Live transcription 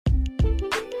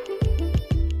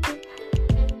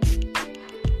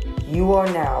You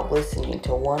are now listening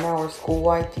to 1 Hour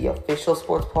Schoolwide, the official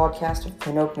sports podcast of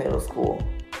Pin Oak Middle School.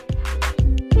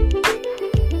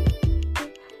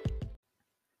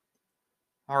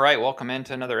 All right, welcome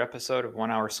into another episode of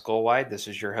 1 Hour Schoolwide. This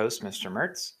is your host, Mr.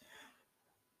 Mertz.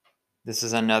 This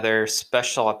is another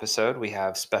special episode. We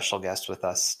have special guests with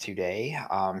us today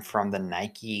from the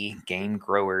Nike Game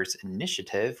Growers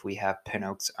Initiative. We have Pin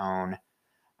Oak's own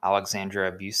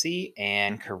Alexandra Bucy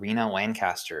and Karina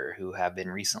Lancaster, who have been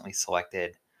recently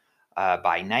selected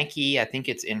by Nike. I think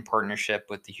it's in partnership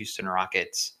with the Houston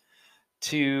Rockets it's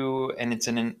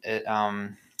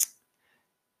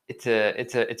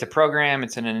a program.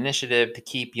 It's an initiative to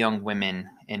keep young women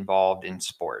involved in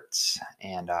sports,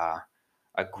 and a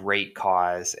great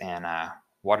cause. And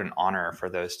what an honor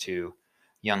for those two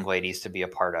young ladies to be a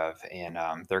part of. And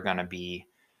they're going to be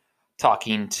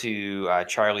talking to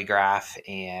Charlie Graff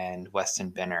and Weston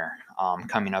Benner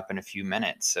coming up in a few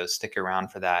minutes. So stick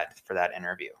around for that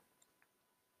interview.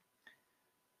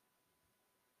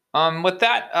 With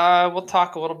that, we'll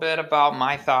talk a little bit about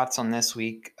my thoughts on this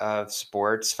week of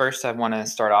sports. First, I want to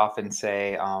start off and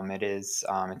say it's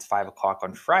 5 o'clock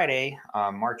on Friday,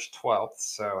 March 12th.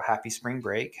 So happy spring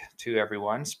break to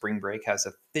everyone. Spring break has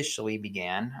officially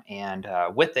began, and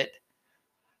with it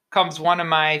comes one of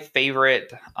my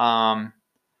favorite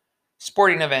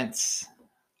sporting events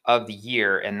of the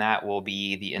year, and that will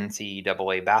be the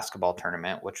NCAA basketball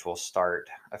tournament, which will start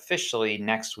officially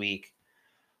next week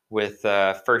with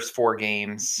first four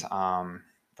games,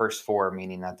 first four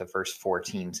meaning that the first four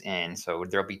teams in. So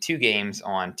there'll be two games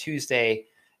on Tuesday,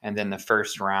 and then the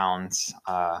first rounds,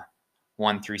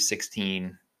 1 through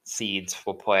 16 seeds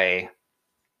will play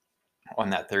on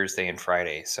that Thursday and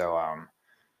Friday. So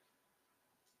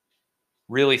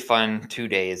really fun 2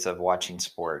 days of watching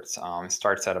sports. It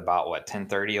starts at about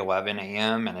 10:30, 11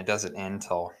 a.m. and it doesn't end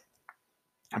till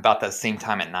about that same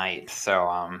time at night.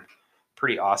 So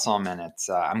pretty awesome, and it's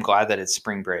I'm glad that it's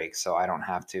spring break, so I don't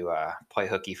have to play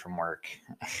hooky from work.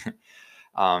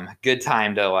 Good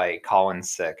time to call in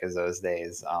sick as those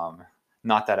days.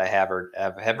 Not that I have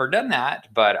ever done that,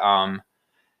 but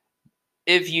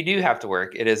if you do have to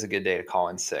work, it is a good day to call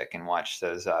in sick and watch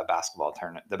those the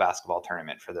basketball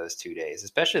tournament for those 2 days,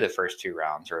 especially the first two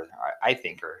rounds, I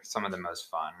think are some of the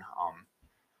most fun.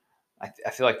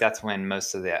 I feel like that's when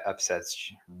most of the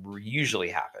upsets usually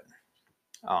happen.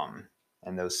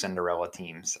 And those Cinderella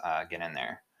teams get in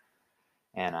there.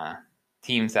 And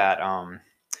teams that,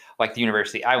 like the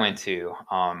university I went to,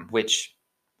 which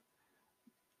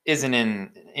isn't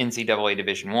in NCAA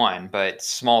Division I, but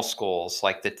small schools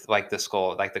like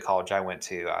the college I went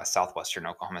to, Southwestern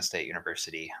Oklahoma State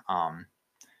University.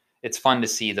 It's fun to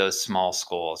see those small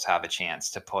schools have a chance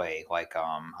to play like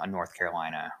a North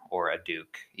Carolina or a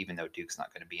Duke, even though Duke's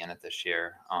not going to be in it this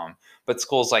year. But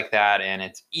schools like that, and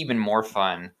it's even more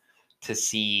fun to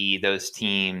see those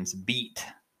teams beat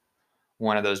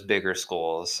one of those bigger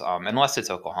schools, unless it's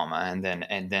Oklahoma, and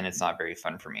then it's not very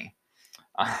fun for me.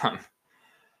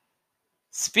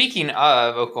 Speaking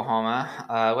of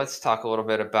Oklahoma, let's talk a little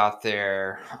bit about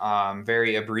their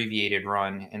very abbreviated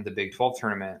run in the Big 12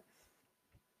 tournament.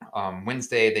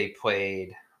 Wednesday, they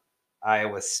played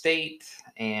Iowa State,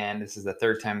 and this is the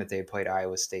third time that they played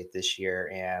Iowa State this year.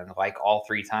 And like all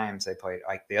three times they played,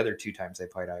 like the other two times they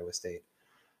played Iowa State,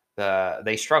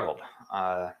 they struggled.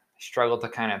 Struggled to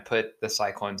kind of put the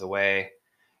Cyclones away,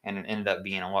 and it ended up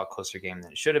being a lot closer game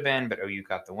than it should have been, but OU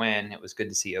got the win. It was good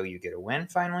to see OU get a win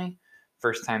finally.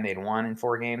 First time they'd won in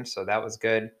 4 games, so that was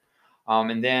good.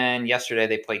 And then yesterday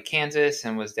they played Kansas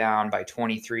and was down by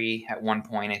 23 at one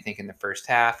point, I think, in the first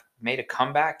half. Made a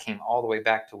comeback, came all the way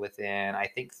back to within, I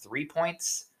think, 3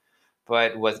 points,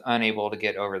 but was unable to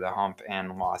get over the hump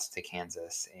and lost to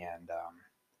Kansas. And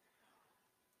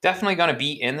definitely going to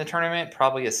be in the tournament,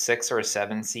 probably a 6 or a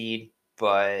 7 seed.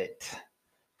 But,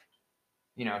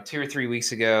 2 or 3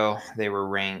 weeks ago, they were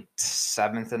ranked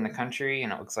 7th in the country,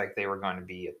 and it looks like they were going to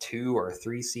be a 2 or a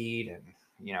 3 seed, and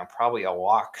probably a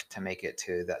lock to make it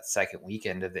to that second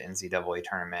weekend of the NCAA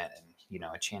tournament, and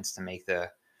a chance to make the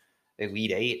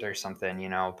Elite Eight or something.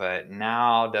 But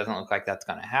now it doesn't look like that's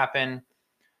going to happen.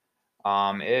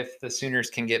 If the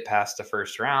Sooners can get past the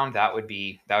first round, that would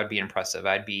be impressive.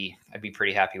 I'd be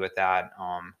pretty happy with that.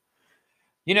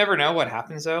 You never know what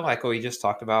happens though. Like what we just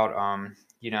talked about.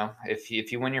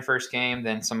 If you win your first game,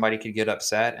 then somebody could get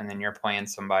upset, and then you're playing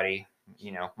somebody,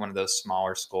 one of those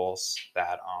smaller schools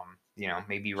that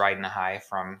maybe riding a high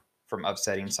from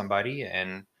upsetting somebody,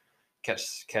 and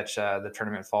catch the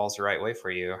tournament falls the right way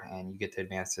for you, and you get to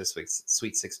advance to the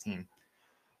Sweet 16.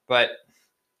 But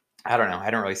I don't know. I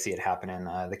don't really see it happening.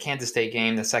 The Kansas State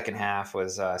game, the second half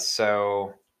was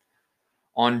so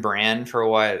on brand for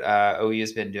what OU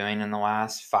has been doing in the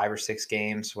last 5 or 6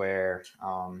 games, where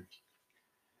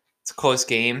it's a close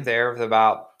game there with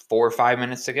about 4 or 5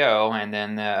 minutes to go, and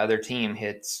then the other team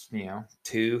hits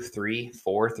 2, 3,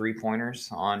 4 3-pointers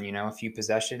on a few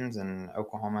possessions, and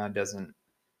Oklahoma doesn't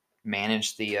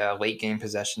manage the late game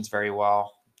possessions very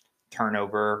well.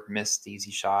 Turnover, missed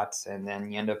easy shots, and then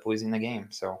you end up losing the game.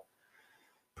 So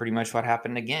pretty much what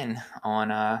happened again on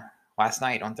last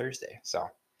night on Thursday. So,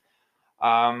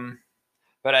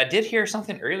 but I did hear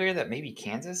something earlier that maybe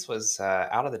Kansas was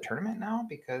out of the tournament now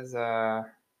because I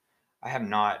have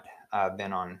not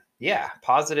been on. Yeah,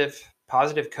 positive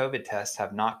COVID tests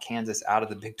have knocked Kansas out of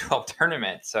the Big 12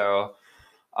 tournament. So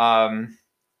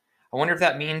I wonder if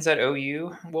that means that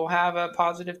OU will have a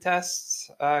positive tests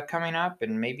coming up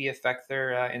and maybe affect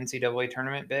their NCAA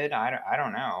tournament bid. I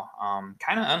don't know.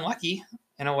 Kind of unlucky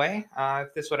in a way.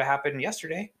 If this would have happened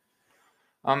yesterday,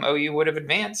 OU would have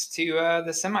advanced to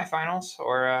the semifinals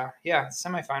or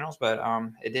semifinals, but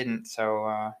it didn't. So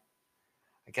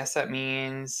I guess that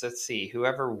means, let's see,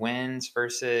 whoever wins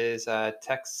versus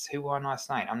Texas. Who won last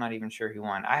night? I'm not even sure who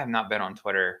won. I have not been on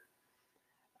Twitter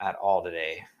at all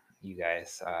today, you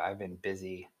guys. I've been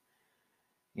busy.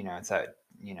 It's that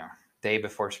day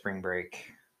before spring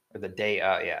break, or the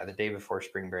day before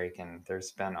spring break, and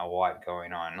there's been a lot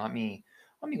going on. Let me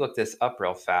look this up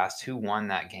real fast. Who won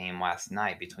that game last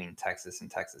night between Texas and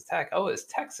Texas Tech? Oh, it's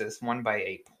Texas, won by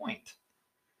a point.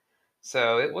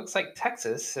 So it looks like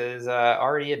Texas is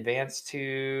already advanced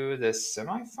to the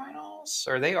semifinals.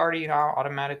 Or are they already now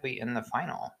automatically in the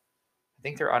final? I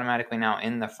think they're automatically now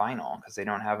in the final because they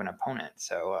don't have an opponent.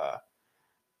 So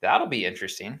that'll be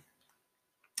interesting.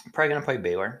 I'm probably going to play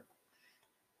Baylor.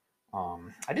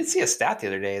 I did see a stat the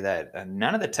other day that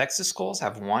none of the Texas schools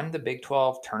have won the Big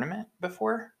 12 tournament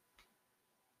before.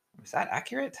 Is that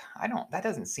accurate? That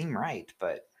doesn't seem right,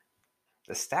 but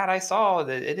the stat I saw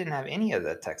that it didn't have any of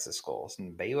the Texas schools.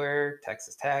 And Baylor,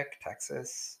 Texas Tech,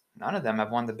 Texas, none of them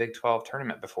have won the Big 12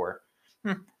 tournament before.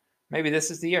 Maybe this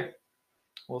is the year.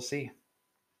 We'll see.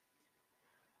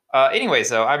 Anyways,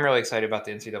 though, I'm really excited about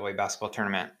the NCAA basketball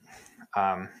tournament.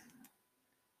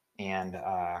 And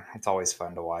it's always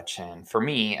fun to watch. And for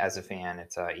me, as a fan,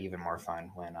 it's even more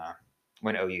fun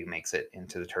when OU makes it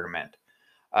into the tournament.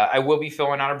 I will be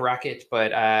filling out a bracket,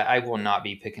 but I will not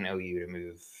be picking OU to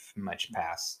move much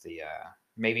past the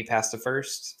maybe past the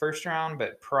first round,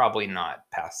 but probably not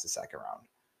past the second round,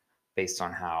 based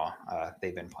on how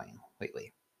they've been playing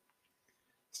lately.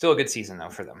 Still a good season though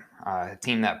for them. A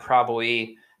team that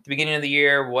probably at the beginning of the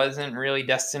year wasn't really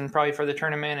destined probably for the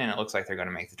tournament, and it looks like they're going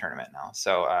to make the tournament now.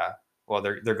 So,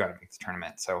 they're going to make the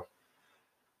tournament. So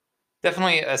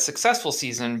definitely a successful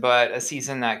season, but a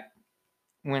season that,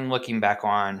 when looking back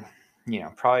on,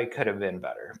 probably could have been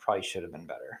better. Probably should have been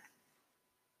better.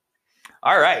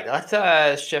 All right,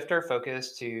 let's shift our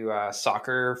focus to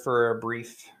soccer for a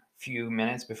brief few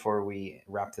minutes before we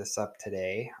wrap this up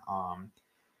today.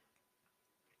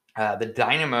 The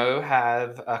Dynamo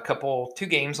have 2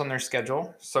 games on their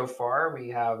schedule so far. We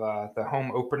have the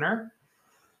home opener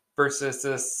versus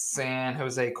the San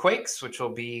Jose Quakes, which will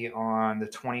be on the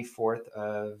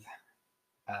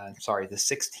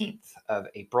 16th of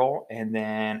April, and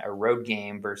then a road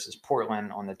game versus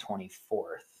Portland on the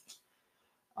 24th.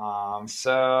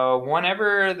 So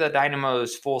whenever the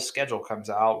Dynamo's full schedule comes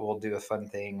out, we'll do a fun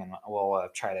thing, and we'll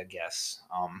try to guess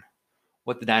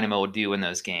what the Dynamo will do in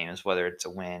those games, whether it's a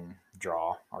win,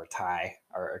 draw, or a tie,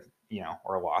 or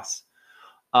or a loss.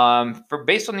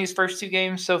 Based on these first 2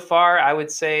 games so far, I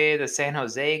would say the San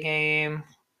Jose game,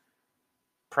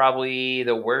 probably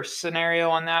the worst scenario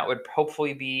on that would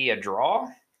hopefully be a draw.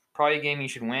 Probably a game you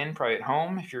should win, probably at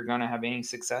home, if you're going to have any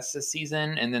success this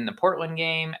season. And then the Portland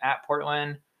game at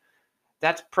Portland,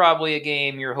 that's probably a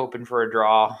game you're hoping for a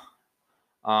draw.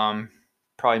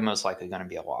 Probably most likely going to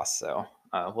be a loss. So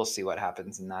we'll see what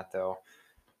happens in that, though.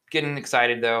 Getting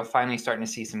excited, though. Finally starting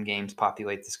to see some games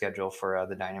populate the schedule for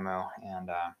the Dynamo, and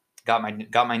got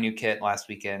my new kit last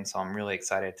weekend, so I'm really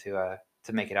excited to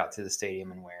make it out to the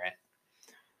stadium and wear it.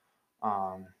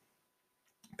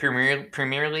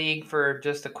 Premier League for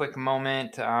just a quick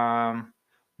moment.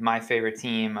 My favorite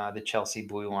team, the Chelsea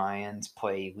Blue Lions,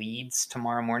 play Leeds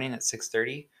tomorrow morning at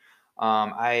 6:30.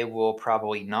 I will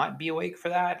probably not be awake for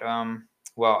that.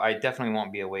 I definitely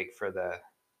won't be awake for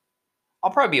I'll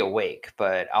probably be awake,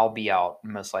 but I'll be out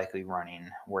most likely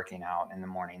working out in the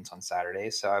mornings on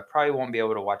Saturdays. So I probably won't be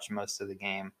able to watch most of the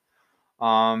game.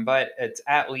 But it's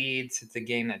at Leeds. It's a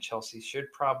game that Chelsea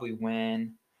should probably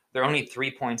win. They're only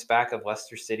 3 points back of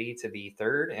Leicester City to be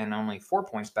third, and only 4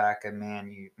 points back of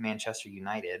Manchester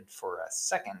United for a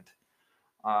second.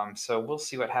 So we'll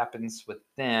see what happens with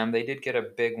them. They did get a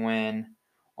big win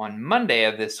on Monday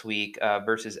of this week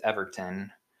versus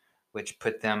Everton, which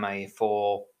put them a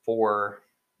full four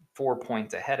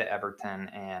points ahead of Everton,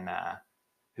 and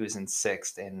who's in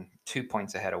sixth, and 2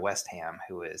 points ahead of West Ham,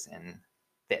 who is in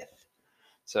fifth.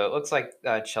 So it looks like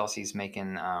Chelsea's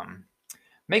making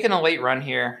a late run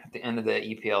here at the end of the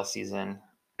EPL season.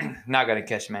 Not going to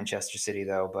catch Manchester City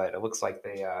though, but it looks like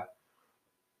they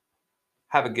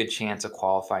have a good chance of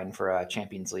qualifying for a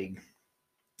Champions League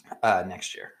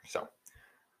next year. So,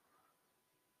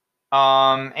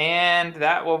 and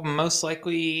that will most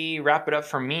likely wrap it up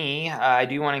for me. I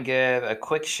do want to give a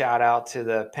quick shout out to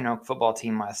the Pinnock football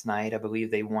team last night. I believe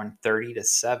they won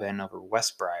 30-7 over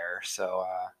Westbriar. So,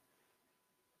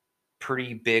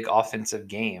 pretty big offensive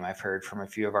game I've heard from a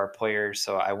few of our players.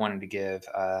 So I wanted to give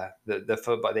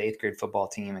the eighth grade football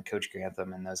team and Coach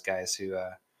Grantham and those guys who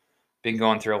been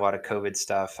going through a lot of COVID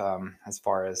stuff as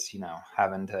far as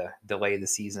having to delay the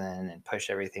season and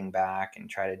push everything back and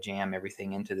try to jam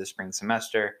everything into the spring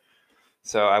semester.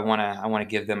 So I want to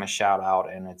give them a shout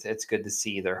out, and it's good to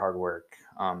see their hard work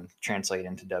translate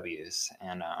into W's,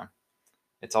 and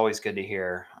it's always good to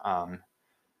hear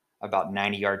about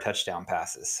 90-yard touchdown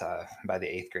passes by the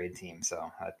eighth grade team.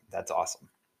 So that's awesome.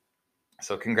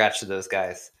 So congrats to those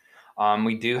guys.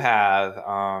 We do have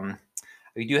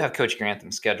Coach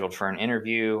Grantham scheduled for an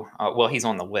interview. Well, he's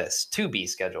on the list to be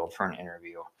scheduled for an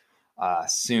interview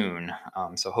soon.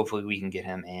 So hopefully we can get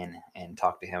him in and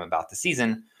talk to him about the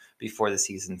season before the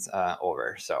season's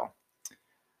over. So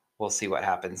we'll see what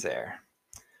happens there.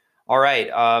 All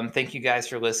right. Thank you guys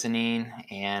for listening,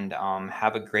 and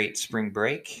have a great spring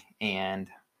break. And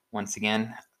once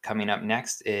again, coming up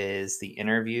next is the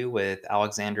interview with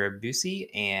Alexandra Bucy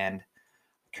and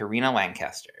Karina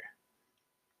Lancaster.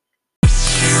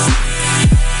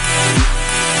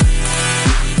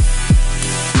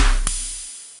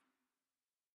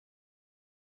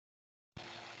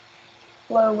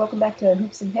 Hello, welcome back to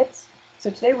Hoops and Hits. So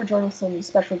today we're joined with some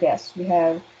special guests. We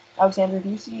have Alexandra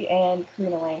Bucy and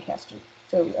Karina Lancaster.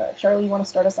 So Charlie, you want to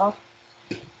start us off?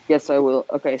 Yes, I will.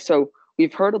 Okay, so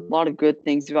we've heard a lot of good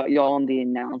things about y'all on the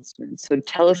announcements. So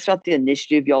tell us about the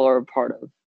initiative y'all are a part of.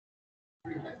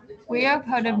 We are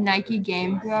part of Nike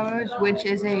Game Growers, which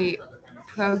is a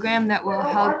program that will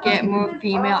help get more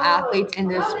female athletes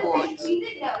into sports.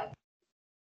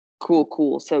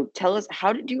 Cool. So tell us,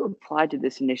 how did you apply to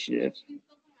this initiative?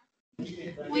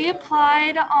 We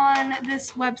applied on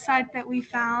this website that we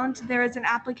found. There is an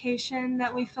application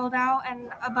that we filled out, and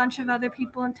a bunch of other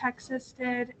people in Texas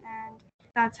did, and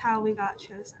that's how we got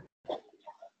chosen.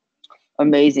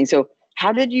 Amazing. So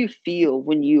how did you feel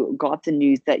when you got the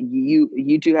news that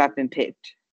you two have been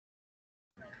picked?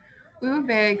 We were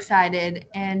very excited,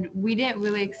 and we didn't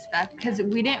really expect, because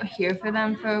we didn't hear from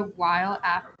them for a while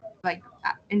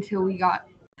until we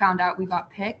found out we got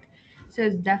picked. So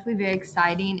it's definitely very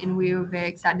exciting, and we were very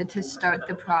excited to start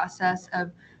the process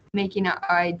of making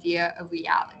our idea a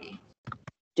reality.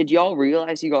 Did y'all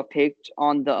realize you got picked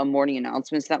on the morning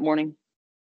announcements that morning?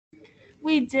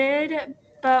 We did,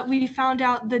 but we found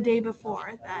out the day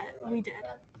before that we did.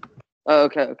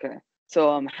 Okay.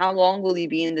 So how long will you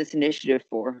be in this initiative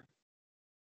for?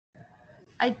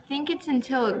 I think it's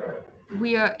until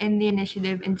we are in the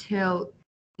initiative until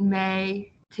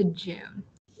May to June.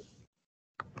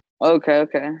 Okay.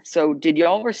 So did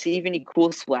y'all receive any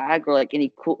cool swag or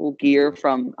any cool gear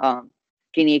from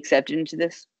getting accepted into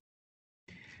this?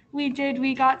 We did.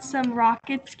 We got some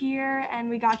Rockets gear, and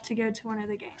we got to go to one of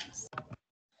the games.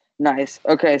 Nice.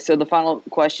 Okay, so the final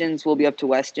questions will be up to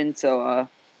Weston. So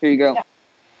here you go. Yeah,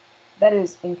 that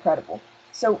is incredible.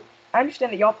 So I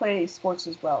understand that y'all play sports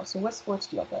as well. So what sports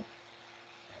do y'all play?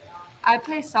 I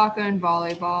play soccer and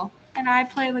volleyball. And I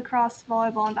play lacrosse,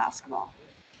 volleyball, and basketball.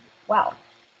 Wow,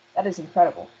 that is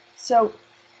incredible. So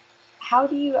how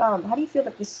do you feel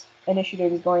that this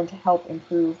initiative is going to help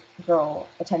improve girl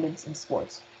attendance in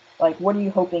sports? What are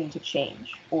you hoping to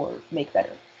change or make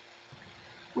better?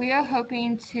 We are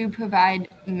hoping to provide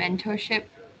mentorship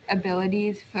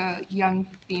abilities for young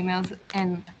females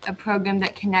and a program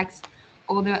that connects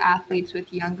older athletes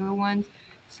with younger ones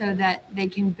so that they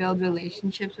can build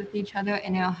relationships with each other,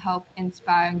 and it'll help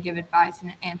inspire and give advice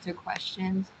and answer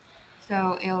questions.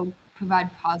 So it'll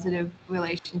provide positive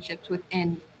relationships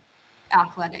within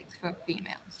athletics for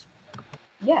females.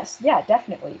 Yes, yeah,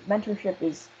 definitely. Mentorship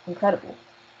is incredible.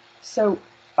 So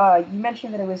you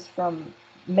mentioned that it was from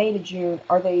May to June.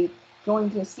 Are they going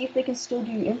to see if they can still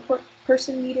do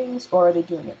in-person meetings, or are they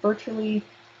doing it virtually?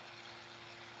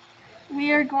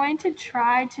 We are going to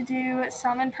try to do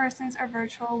some in-persons or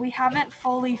virtual. We haven't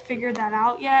fully figured that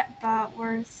out yet, but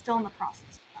we're still in the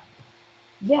process.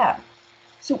 Yeah.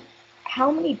 So,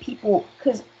 how many people?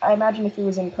 Because I imagine if it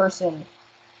was in person,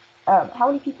 how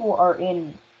many people are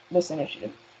in this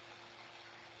initiative?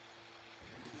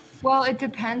 Well, it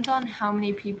depends on how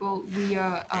many people we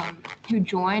are who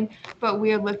join, but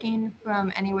we are looking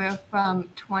from anywhere from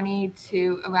 20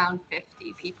 to around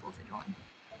 50 people to join.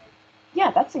 Yeah,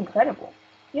 that's incredible.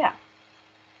 Yeah.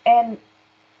 And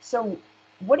so,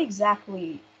 what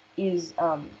exactly is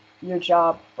your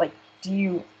job? Like,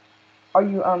 are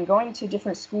you going to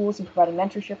different schools and providing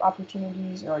mentorship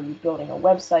opportunities, or are you building a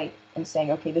website and saying,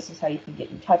 okay, this is how you can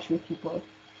get in touch with people,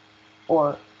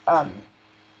 or um,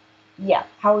 yeah,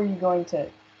 how are you going to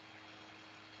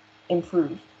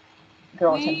improve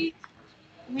girl attendance?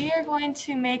 We are going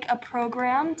to make a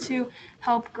program to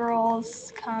help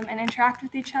girls come and interact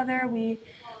with each other. We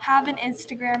have an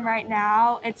Instagram right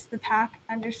now. It's the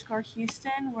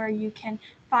pack_Houston, where you can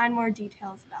find more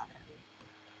details about it.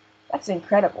 That's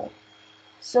incredible.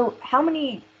 So, how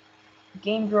many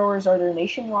game growers are there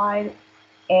nationwide,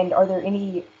 and are there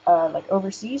any like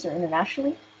overseas or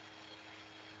internationally?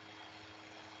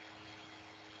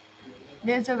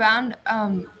 There's around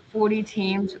 40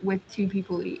 teams with 2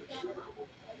 people each.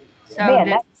 So Man,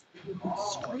 there's that's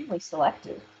extremely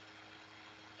selective.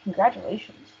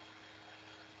 Congratulations.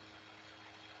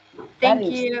 thank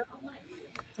you.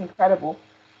 It's incredible.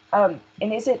 And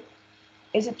is it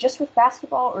just with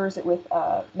basketball, or is it with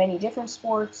many different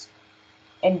sports?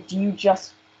 And do you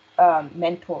just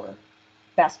mentor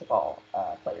basketball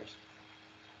players?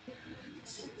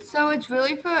 So it's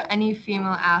really for any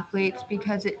female athletes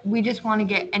because we just want to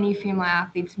get any female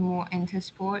athletes more into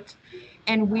sports.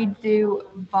 And we do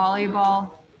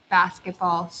volleyball,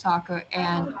 basketball, soccer,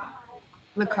 and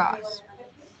lacrosse.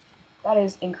 That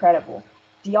is incredible.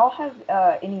 Do y'all have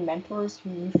any mentors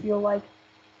who you feel like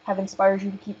have inspired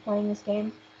you to keep playing this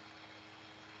game?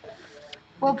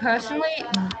 Well, personally,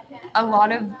 a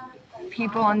lot of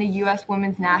people on the U.S.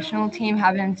 women's national team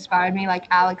have inspired me, like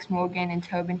Alex Morgan and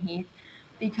Tobin Heath,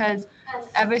 because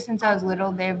ever since I was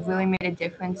little, they've really made a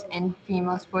difference in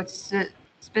female sports,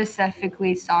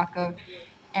 specifically soccer,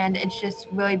 and it's just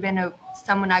really been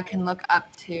someone I can look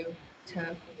up to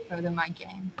further my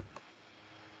game.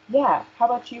 Yeah. How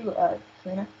about you,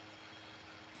 Karina?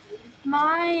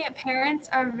 My parents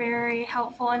are very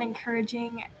helpful and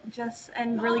encouraging,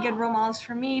 and really good role models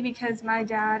for me because my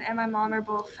dad and my mom are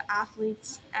both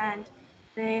athletes, and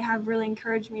they have really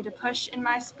encouraged me to push in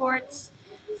my sports.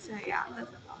 So yeah,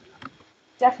 that's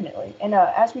Definitely. And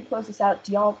as we close this out,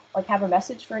 do y'all like have a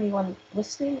message for anyone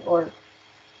listening, or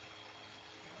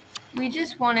We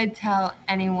just want to tell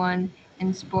anyone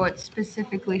in sports,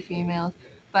 specifically females,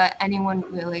 but anyone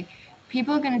really,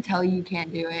 people are going to tell you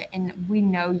can't do it, and we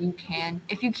know you can.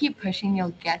 If you keep pushing, you'll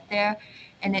get there,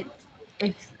 and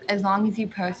if as long as you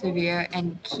persevere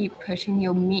and keep pushing,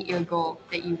 you'll meet your goal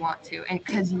that you want to, and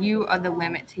because you are the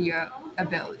limit to your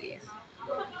abilities.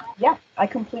 yeah, I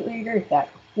completely agree with that.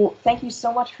 Well, thank you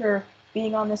so much for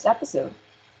being on this episode.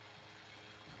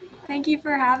 Thank you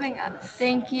for having us.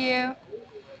 Thank you.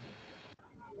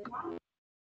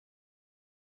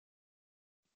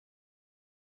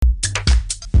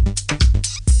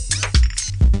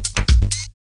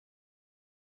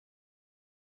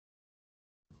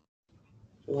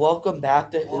 Welcome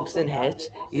back to Hoops and Hits,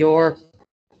 your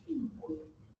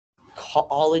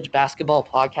college basketball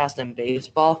podcast and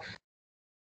baseball.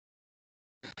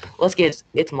 Let's get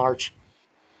it's March.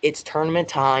 It's tournament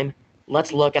time.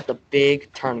 Let's look at the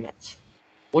big tournaments.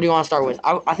 What do you want to start with?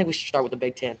 I think we should start with the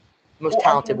Big Ten, most Well,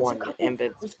 talented there's one in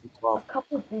Big there's 12. a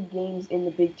couple of big games in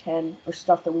the Big Ten or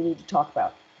stuff that we need to talk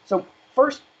about. So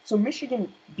first,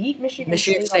 Michigan beat Michigan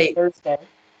Michigan State on State. Thursday,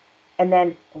 and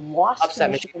then lost to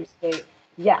Upset Michigan State.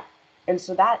 Yeah, and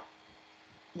so that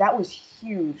was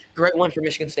huge. Great one for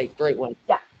Michigan State. Great one.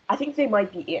 Yeah, I think they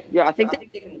might be in. Yeah, I think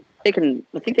they can.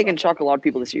 I think they can shock a lot of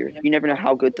people this year. You never know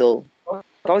how good they'll.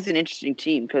 It's always an interesting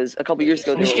team because a couple years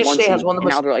ago they were Michigan one State seed, has one of the and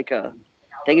now most. they're like a.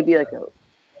 They could be like a.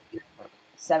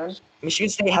 7. Michigan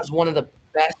State has one of the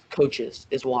best coaches.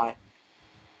 Is why.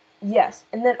 Yes,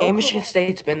 and then And Michigan Oklahoma.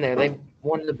 State's been there. They've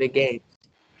won the big game.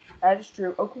 That is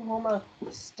true. Oklahoma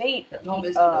State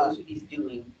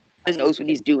beat. Just knows what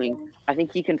he's doing. I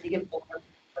think he can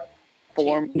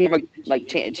form like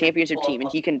championship team,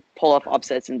 and he can pull off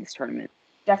upsets in this tournament.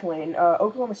 Definitely, and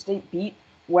Oklahoma State beat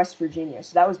West Virginia,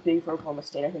 so that was big for Oklahoma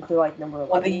State. I think they're like number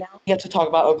 11 now. You have to talk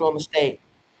about Oklahoma State.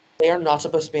 They are not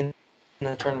supposed to be in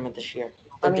the tournament this year.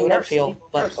 They're doing they're appeal, safe.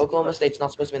 but Oklahoma State's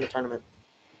not supposed to be in the tournament.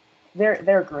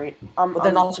 They're great. But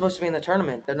they're not supposed to be in the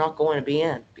tournament. They're not going to be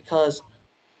in because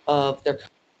of their.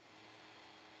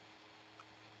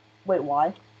 Wait,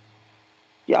 why?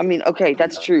 Yeah, I mean, okay,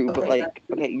 that's true, but like,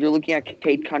 okay, you're looking at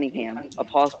Cade Cunningham, a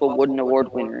possible Wooden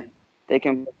Award winner. They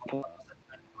can pull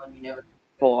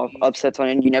off upsets on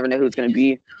it. You never know who it's going to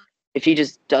be. If he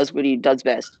just does what he does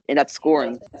best, and that's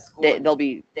scoring, they'll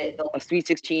be a Sweet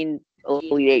 16,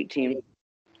 Elite 8 team.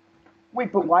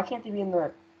 Wait, but why can't they be in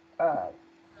the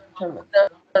tournament?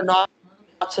 They're not.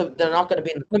 They're not going to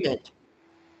be in the tournament.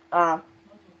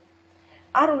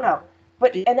 I don't know,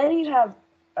 but and then you have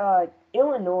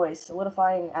Illinois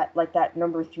solidifying at like that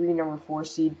number 3, number 4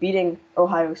 seed, beating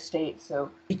Ohio State.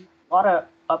 So a lot of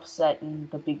upset in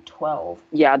the Big 12.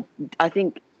 Yeah, I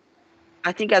think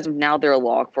as of now they're a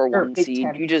lock for a Or 1 Big seed.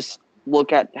 10. You just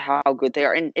look at how good they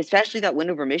are, and especially that win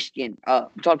over Michigan.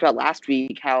 We talked about last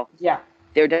week how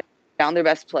they're down their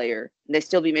best player, and they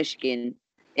still beat Michigan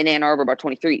in Ann Arbor by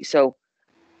 23. So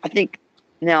I think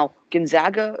now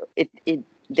Gonzaga,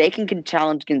 they can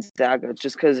challenge Gonzaga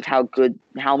just because of how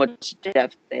much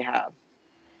depth they have.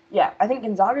 Yeah, I think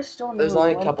Gonzaga's still number There's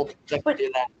only a 1, couple teams that can do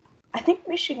that. I think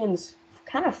Michigan's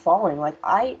kind of falling. Like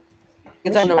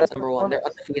Gonzaga's number 1. They're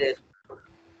undefeated.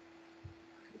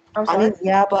 I'm sorry? I mean,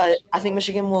 yeah, but I think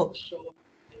Michigan will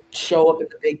show up in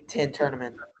the Big Ten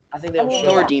tournament. I think they'll mean, show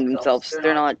They'll up. redeem themselves.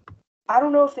 They're not. I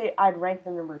don't know if I'd rank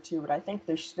them number 2, but I think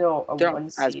they're still a They're 1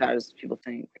 not seed. as bad as people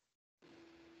think.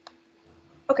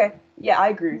 Okay, yeah, I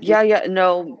agree with you. Yeah,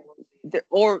 no,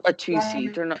 or a 2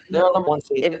 seed. They're not. They're on the 1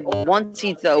 seed. If 1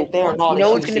 seed though, If they are not you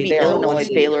know a it's 2 going to seed, be they are a Illinois, 1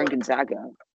 seed. Baylor, and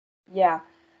Gonzaga. Yeah,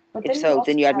 but If so,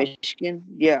 then you add Michigan.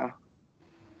 Yeah.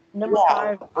 Number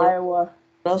 5, Iowa.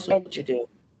 What else would you do?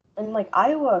 And like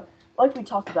Iowa, like we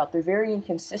talked about, they're very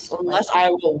inconsistent. Unless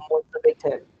Iowa wins the Big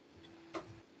Ten.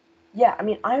 Yeah, I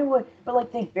mean Iowa, but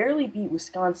like they barely beat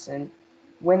Wisconsin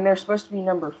when they're supposed to be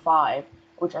number 5.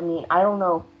 Which I mean, I don't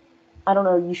know.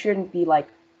 You shouldn't be like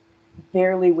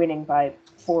barely winning by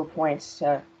 4 points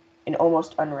to an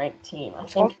almost unranked team. I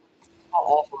think. How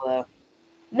awful though.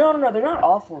 No, they're not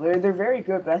awful. They're very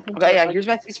good, but I think. Okay, yeah. Here's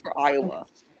my piece for Iowa.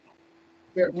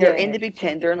 They're in the Big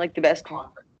Ten. They're in like the best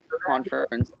conference.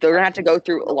 They're gonna have to go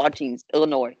through a lot of teams: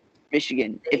 Illinois,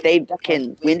 Michigan. If they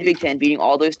can win the Big Ten, beating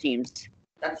all those teams,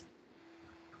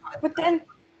 But then.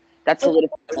 that's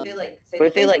solidified. But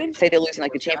if they say they lose in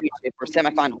like the championship or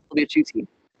semifinal, they'll be a 2 seed.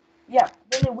 Yeah,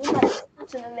 then they win by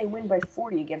 6 and then they win by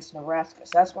 40 against Nebraska.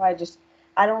 So that's why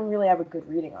I don't really have a good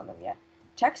reading on them yet.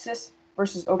 Texas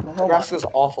versus Oklahoma. Nebraska's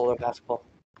awful at basketball.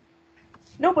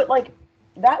 No, but like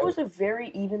that was a very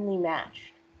evenly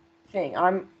matched thing.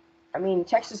 I mean,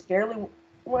 Texas barely.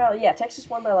 Well, yeah, Texas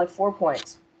won by like 4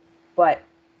 points, but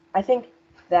I think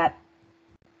that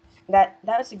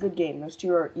is a good game. Those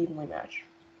two are evenly matched.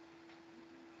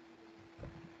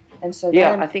 And so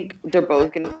Yeah, then, I think they're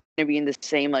both going to be in the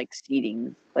same like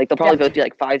seeding. Like they'll probably both be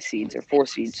like 5 seeds or 4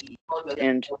 seeds.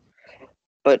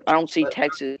 But I don't see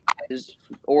Texas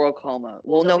or Oklahoma.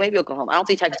 Well, no, maybe Oklahoma. I don't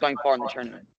see Texas going far in the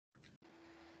tournament.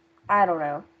 I don't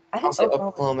know. I I don't think see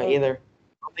Oklahoma either.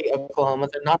 I don't think Oklahoma.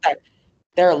 They're not that.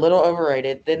 They're a little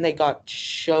overrated. Then they got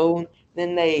shown.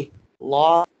 Then they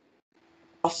lost.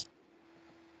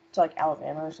 to like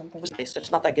Alabama or something.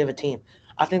 It's not that good of a team.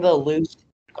 I think they'll lose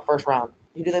the first round.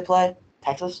 Who do they play?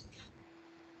 Texas.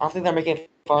 I don't think they're making it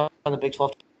far in the Big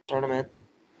 12 tournament.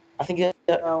 I think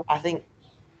I think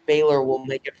Baylor will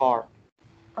make it far.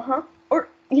 Or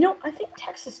I think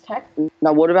Texas Tech.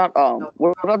 Now, what about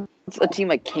a team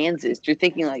like Kansas? You're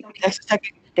thinking like Texas Tech.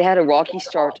 they had a rocky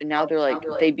start and now they're like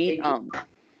they beat a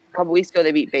couple weeks ago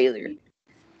they beat Baylor.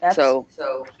 So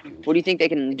what do you think they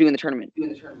can do in the tournament?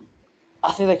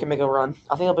 I think they can make a run.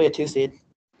 I think they'll be a 2 seed.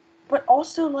 But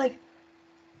also like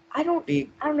I don't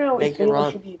know if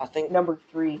Baylor should be number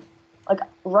 3. Like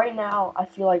right now, I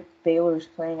feel like Baylor's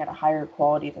playing at a higher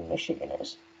quality than Michigan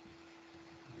is.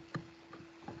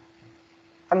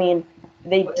 I mean,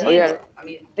 they did. Oh, yeah.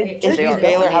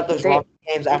 Baylor had those long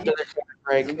games after their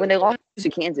break. When they lost to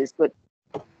Kansas, but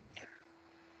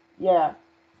yeah,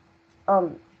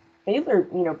 Baylor,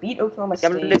 beat Oklahoma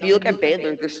State. But if you look at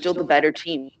Baylor, they're still the better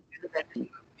team.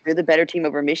 They're the better team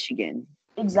over Michigan.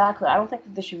 Exactly. I don't think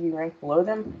that they should be ranked below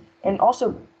them. And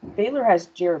also, Baylor has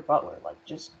Jared Butler.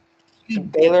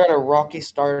 Baylor had a rocky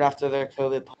start after their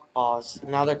COVID pause.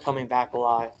 Now they're coming back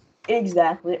alive.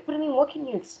 Exactly. But I mean, what can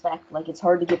you expect? Like, it's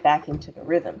hard to get back into the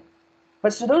rhythm.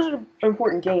 But so those are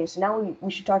important games. So now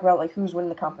we should talk about like who's winning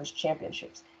the conference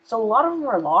championships. So a lot of them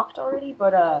are locked already,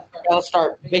 but let's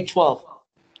start Big 12.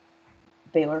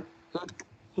 Baylor.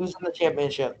 Who's in the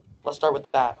championship? Let's start with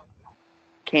that.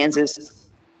 Kansas.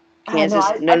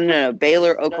 No.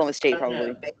 Baylor, Oklahoma State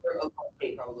probably.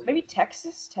 Maybe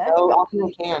Texas Tech. No, I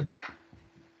think they can.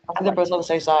 I think they're both on the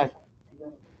same side.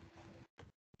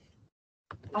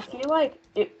 I feel like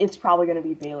it's probably going to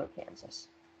be Baylor, Kansas.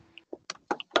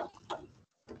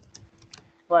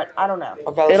 but I don't know.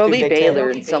 Okay, let's It'll do be Big Ten. Baylor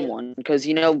and someone because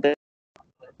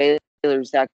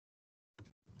Baylor's that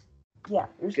Yeah,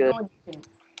 there's good. no one you can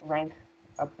rank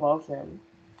above them.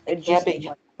 It can't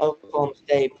be Oklahoma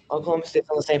State. Oklahoma State's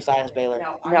on the same side as Baylor.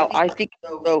 Now I think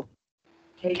so.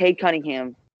 Cade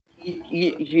Cunningham,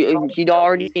 he'd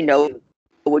already know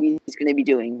what he's going to be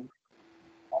doing.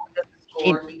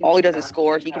 All he does is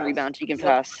score. He can rebound. He can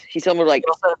pass. He's similar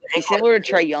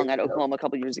to Trae Young at Oklahoma a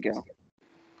couple years ago.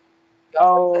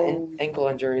 Oh, Ankle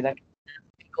injury. That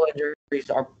ankle injuries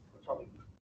are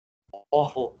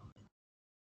awful.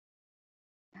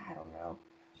 I don't know.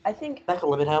 I think That could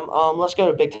limit him. Let's go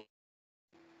to Big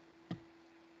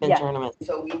Ten tournament.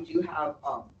 So we do have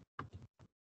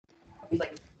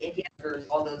like Indiana,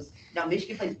 all those. Now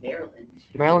Michigan plays Maryland.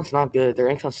 Maryland's not good. They're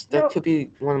inconsistent. That could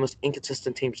be one of the most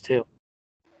inconsistent teams too.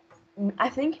 I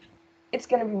think it's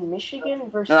going to be Michigan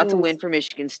versus. No, that's a win for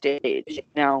Michigan State.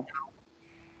 Now,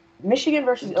 Michigan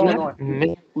versus Illinois.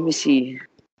 let me see.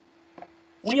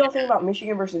 What do y'all think about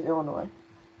Michigan versus Illinois?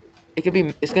 It's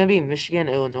going to be Michigan,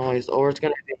 Illinois, or it's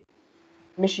going to be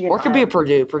Michigan. Or it could be a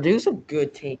Purdue. Purdue's a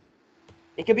good team.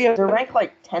 It could be They're ranked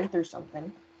like 10th or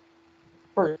something.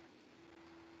 Purdue.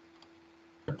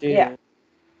 Yeah.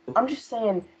 I'm just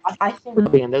saying. I think.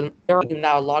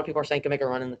 Now a lot of people are saying it can make a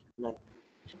run in the tournament.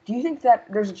 Do you think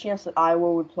that there's a chance that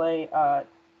Iowa would play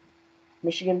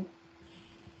Michigan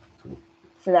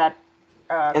for that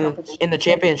in the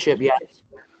championship? Yeah.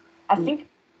 I think.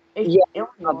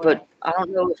 Illinois, but I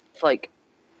don't know if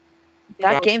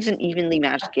that game's an evenly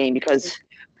matched game because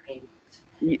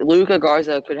Luka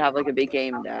Garza could have a big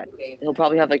game that he'll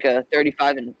probably have a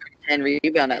 35 and 10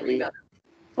 rebound at least.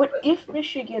 But if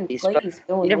Michigan plays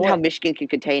Illinois, you never know how Michigan can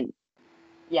contain.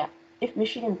 Yeah, if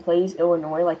Michigan plays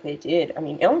Illinois like they did, I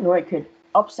mean Illinois could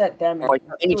upset them.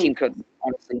 Any team could,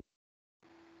 honestly.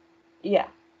 Yeah,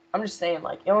 I'm just saying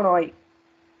Illinois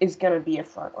is gonna be a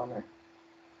front runner,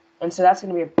 and so that's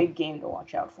gonna be a big game to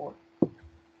watch out for.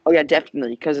 Oh yeah,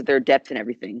 definitely because of their depth and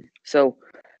everything. So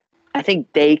I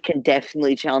think they can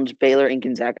definitely challenge Baylor and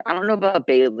Gonzaga. I don't know about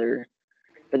Baylor,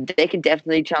 but they can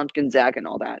definitely challenge Gonzaga and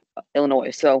all that.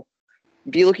 Illinois. So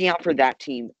be looking out for that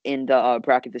team in the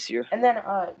bracket this year. And then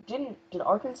did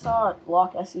Arkansas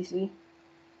lock SEC?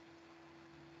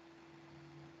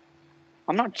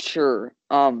 I'm not sure.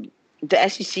 The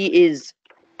SEC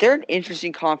they're an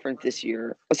interesting conference this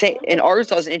year. And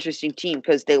Arkansas is an interesting team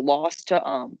because they lost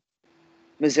to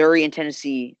Missouri and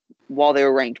Tennessee while they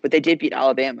were ranked, but they did beat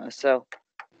Alabama. So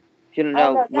you don't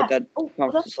know what that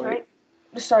conference is like.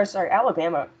 Sorry.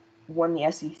 Alabama won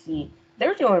the SEC.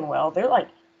 They're doing well. They're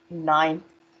 9th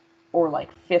or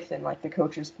 5th in the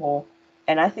coaches poll,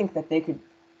 and I think that they could.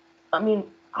 I mean,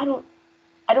 I don't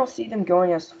see them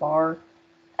going as far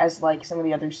as some of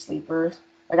the other sleepers.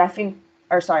 I think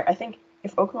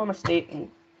if Oklahoma State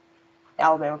and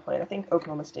Alabama played, I think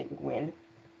Oklahoma State would win.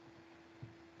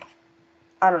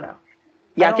 I don't know.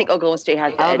 Yeah, I think Oklahoma State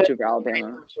has the edge over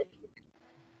Alabama.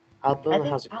 Alabama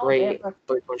has great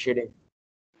three-point shooting.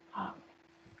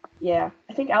 Yeah,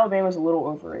 I think Alabama's a little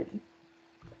overrated.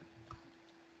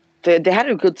 They had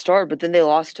a good start, but then they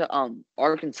lost to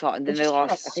Arkansas, and then they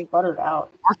lost. I think sputtered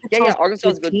out. Arkansas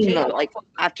is a good team. But,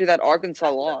 after that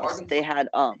Arkansas loss, they had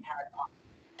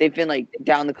they've been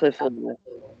down the cliff a little bit.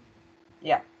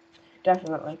 Yeah,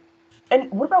 definitely.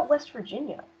 And what about West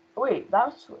Virginia? Oh, wait, that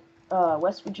was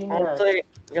West Virginia. Honestly,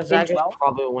 Gonzaga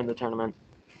probably will win the tournament.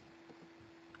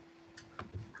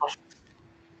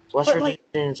 West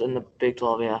Virginia's in the Big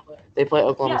 12, yeah. They play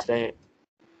Oklahoma State.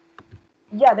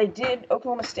 Yeah, they did.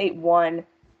 Oklahoma State won.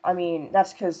 I mean,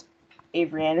 that's because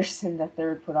Avery Anderson, the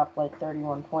third, put up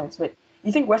 31 points. But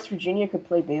you think West Virginia could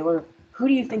play Baylor? Who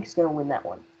do you think is going to win that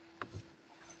one?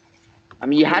 I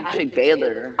mean, you had to pick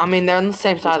Baylor. I mean, they're on the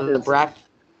same side of the bracket.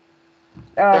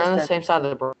 They're on the same side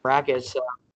of the bracket, so.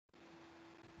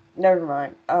 Never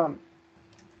mind.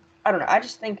 I don't know. I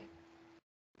just think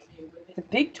the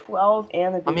Big 12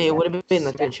 and the Big 10. It would have been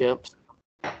the championships.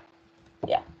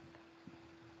 Yeah.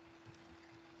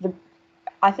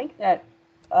 I think that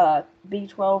Big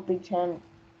 12, Big 10,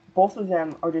 both of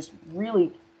them are just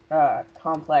really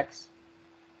complex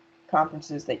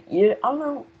conferences that I don't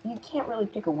know, you can't really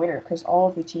pick a winner because all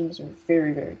of the teams are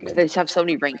very, very good. They just have so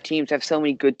many ranked teams, have so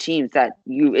many good teams that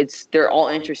they're all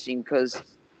interesting because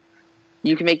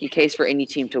you can make a case for any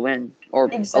team to win or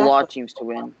a lot of teams to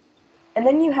win. And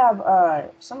then you have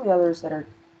some of the others that are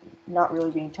not really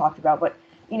being talked about, but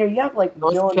you have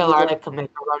North Carolina can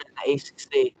make a run in the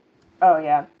ACC. Oh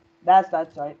yeah, that's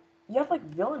right. You have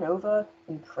Villanova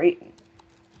and Creighton,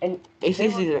 and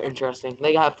ACCs are interesting.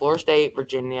 They got Florida State,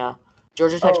 Virginia,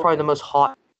 Georgia Tech's probably the most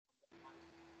hot.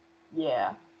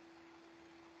 Yeah.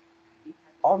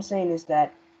 all I'm saying is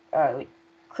that like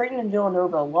Creighton and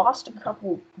Villanova lost a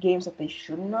couple games that they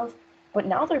shouldn't have, but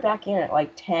now they're back in at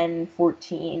like 10,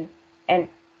 14, and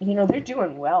they're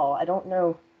doing well. I don't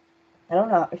know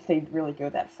if they'd really go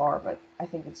that far, but I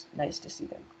think it's nice to see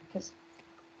them because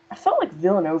I felt like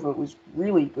Villanova was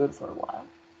really good for a while.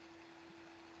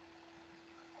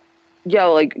 Yeah,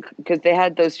 like because they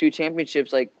had those 2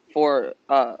 championships like 4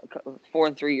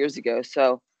 and 3 years ago.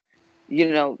 So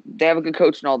they have a good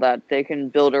coach and all that. They can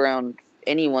build around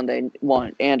anyone they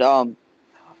want. And I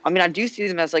mean, I do see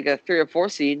them as like a 3 or 4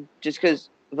 seed just because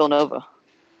Villanova,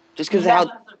 just because of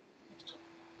how.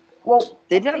 Well,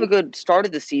 they did have a good start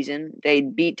of the season. They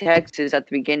beat Texas at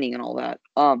the beginning and all that.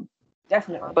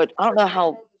 Definitely. But I don't know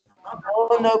how.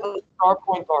 Villanova's star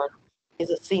point guard is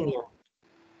a senior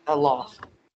that lost.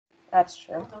 That's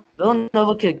true.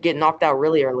 Villanova could get knocked out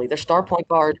really early. Their star point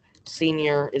guard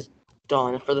senior is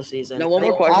done for the season. Now, one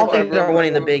more question. I don't think they're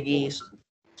winning the Big East.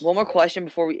 One more question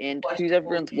before we end. Who's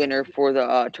everyone's winner for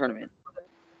the tournament?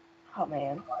 Oh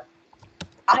man,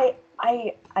 I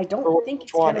don't think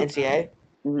it's one gonna. NCAA.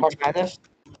 March Madness.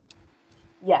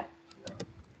 Yeah.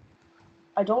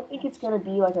 I don't think it's gonna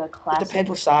be like a classic. It depends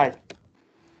which side.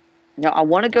 No, I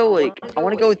want to go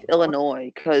with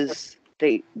Illinois because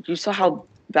you saw how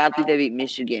badly they beat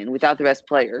Michigan without the best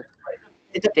player.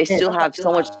 They still have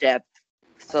so much depth,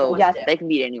 so they can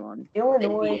beat anyone.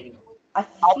 Illinois.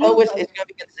 I'll go with it's gonna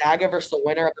be Gonzaga versus the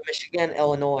winner of the Michigan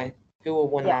Illinois. Who will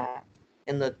win that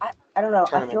in the? I don't know.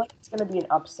 Tournament. I feel like it's gonna be an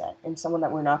upset and someone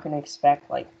that we're not gonna expect.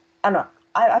 Like I don't know.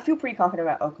 I feel pretty confident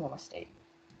about Oklahoma State.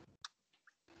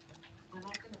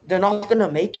 They're not gonna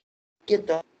make it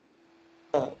though.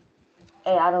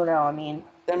 Hey, I don't know. I mean,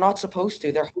 they're not supposed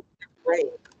to. They're great.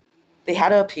 They had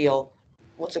to appeal.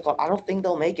 What's it called? I don't think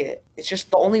they'll make it. It's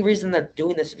just the only reason they're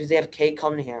doing this is because they have K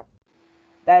coming here.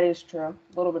 That is true. A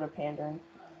little bit of pandering.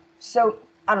 So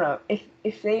I don't know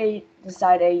if they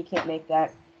decide, hey, you can't make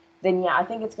that, then yeah, I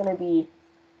think it's gonna be.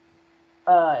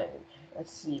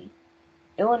 Let's see,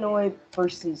 Illinois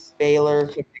versus Baylor,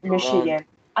 Michigan.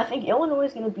 I think Illinois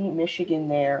is gonna beat Michigan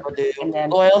there, and then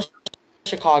Loyola,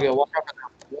 Chicago. Watch out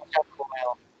for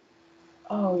Loyola.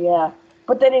 Oh yeah,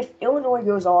 but then if Illinois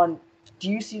goes on, do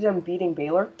you see them beating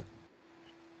Baylor?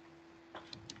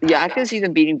 Yeah, I can see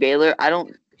them beating Baylor.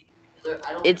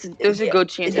 There's a good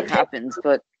chance it happens,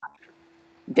 but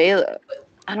Baylor,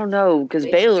 I don't know, because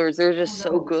Baylor, they're just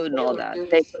so good and all that.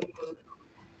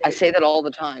 I say that all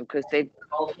the time because they've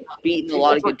beaten a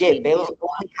lot of good teams. Baylor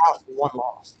only has 1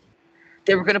 loss.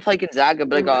 They were going to play Gonzaga,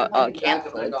 but it got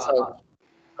canceled. So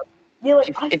yeah,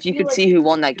 like, if you could see who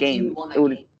won that game,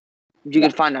 you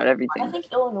could find out everything. I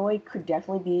think Illinois could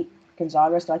definitely beat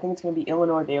Gonzaga, so I think it's going to be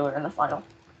Illinois-Baylor in the final.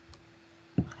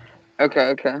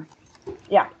 Okay.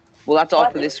 Yeah. Well, that's all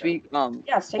for this week.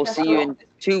 We'll see you in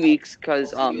 2 weeks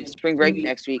because spring break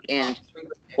next week, and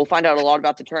we'll find out a lot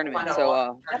about the tournament.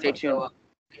 So stay tuned.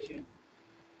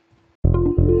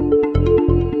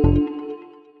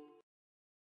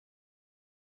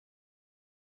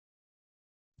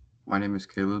 My name is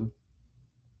Caleb.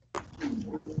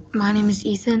 My name is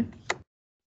Ethan.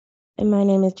 And my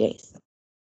name is Jace.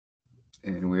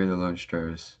 And we are the Lone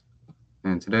Stars.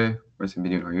 And today we're going to be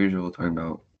doing our usual, talking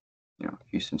about,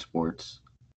 Houston sports.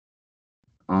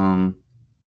 Not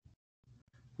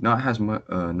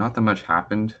that much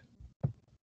happened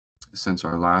since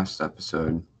our last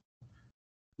episode,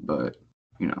 but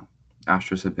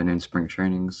Astros have been in spring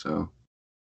training, so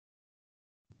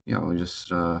yeah, we'll just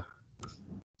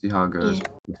see how it goes.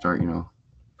 We start,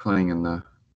 playing in the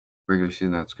regular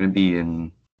season. That's going to be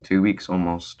in 2 weeks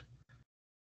almost.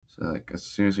 So like as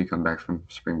soon as we come back from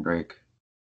spring break,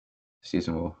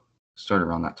 season will start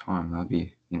around that time. That'll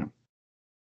be,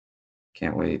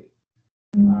 can't wait.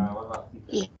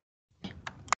 Yeah.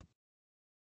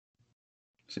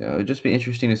 So it'd just be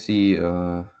interesting to see,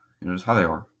 just how they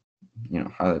are,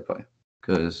 how they play,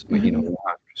 because we don't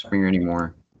have Springer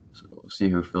anymore. So we'll see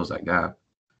who fills that gap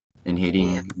in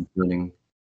hitting and fielding.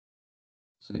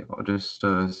 So yeah, we'll just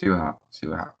see what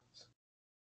happens.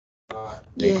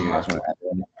 You guys want to add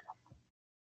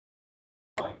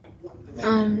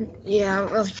yeah,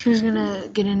 well, who's gonna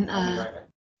get in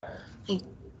like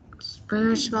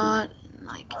Springer spot,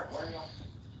 like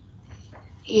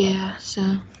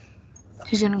so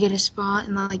who's gonna get a spot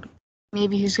and like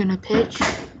maybe who's gonna pitch?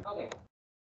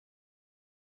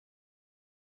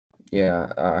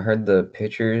 Yeah, I heard the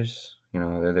pitchers,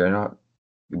 they're not.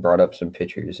 We brought up some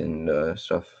pitchers and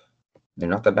stuff. They're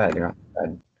not that bad.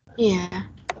 Yeah.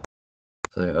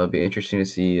 So it'll be interesting to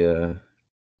see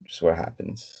just what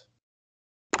happens.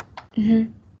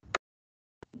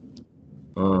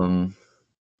 All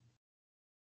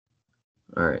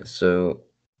right, so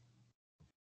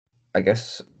I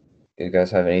guess you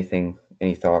guys have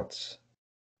any thoughts,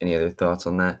 any other thoughts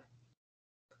on that?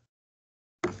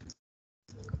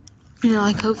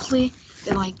 Like hopefully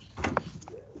they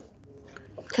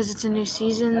because it's a new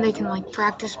season, they can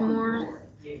practice more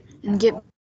and get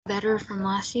better from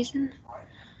last season.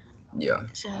 Yeah.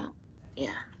 So,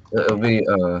 yeah. It'll be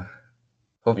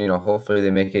hopefully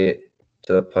they make it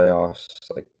to the playoffs.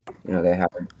 They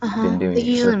haven't been doing They it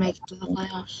usually for. make it to the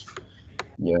playoffs.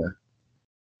 Yeah.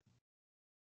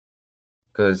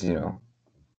 Because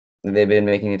they've been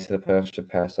making it to the playoffs the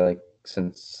past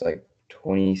since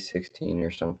 2016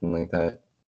 or something like that.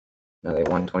 No, they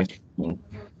won 2016.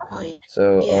 Oh,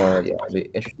 So yeah. yeah, it'll be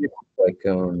interesting.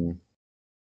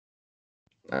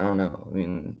 I don't know. I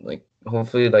mean,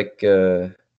 hopefully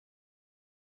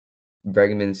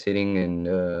Bregman sitting and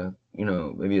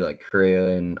maybe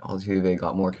Korea and Altuve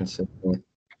got more consistent.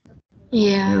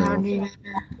 Yeah, that would be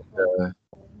better.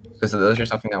 Because those are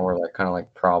something that were kind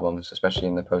of problems, especially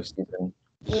in the postseason.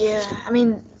 Yeah, I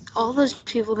mean, all those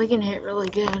people, they can hit really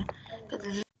good, but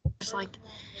they're just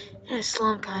in a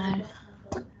slump kind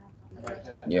of.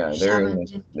 Yeah,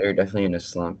 they're definitely in a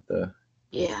slump though.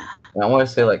 Yeah. And I want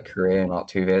to say Korea and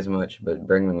Altuve as much, but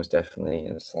Bregman was definitely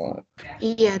in a slump.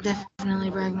 Yeah, definitely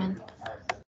Bregman.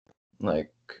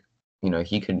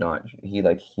 He could not. He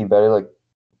batted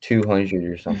 200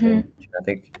 or something. Mm-hmm. I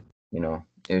think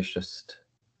it was just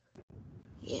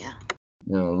yeah,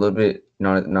 a little bit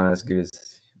not as good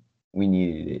as we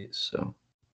needed it. So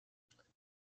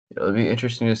it'll be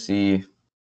interesting to see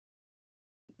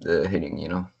the hitting.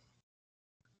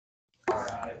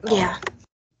 Yeah.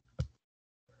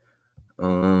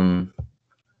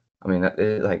 I mean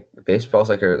that baseball's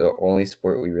the only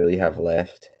sport we really have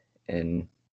left in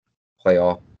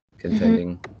playoff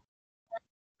contending.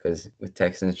 Because with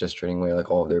Texans just trading away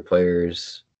all of their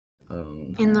players,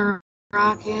 in the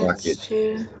Rockets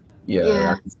too. Yeah,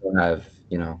 Rockets don't have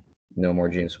no more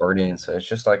James Harden, so it's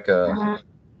just yeah,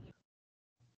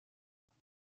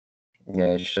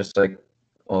 it's just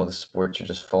all the sports are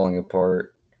just falling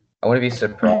apart. I wouldn't be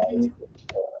surprised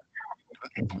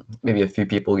if, maybe a few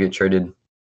people get traded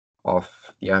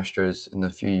off the Astros in a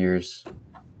few years.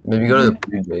 Maybe go to the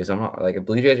Blue Jays. I'm not the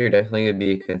Blue Jays are definitely gonna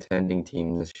be a contending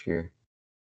team this year.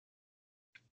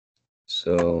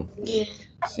 So yeah,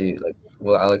 see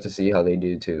I like to see how they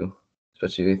do too,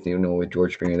 especially with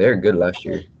George Springer. They were good last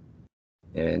year,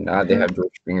 and now they have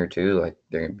George Springer too.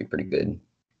 They're gonna be pretty good.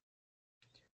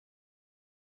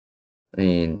 I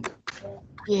mean,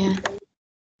 yeah.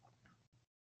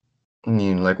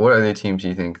 What other teams do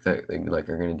you think that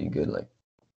are gonna do good?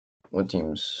 What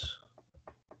teams?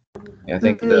 Yeah, I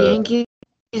think the Yankees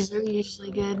are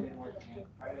usually good.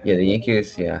 Yeah, the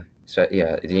Yankees. Yeah, so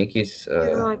yeah, the Yankees.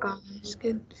 They're always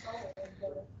good.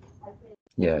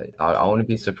 Yeah, I wouldn't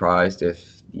be surprised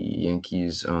if the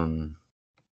Yankees.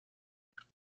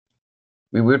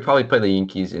 We would probably play the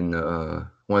Yankees in the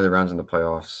one of the rounds in the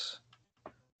playoffs.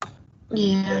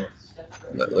 Yeah.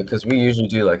 Because we usually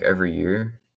do every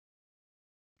year.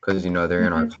 Because they're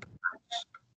in our.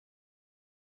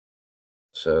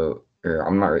 So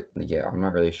I'm not. Yeah, I'm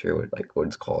not really sure what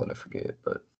it's called. I forget,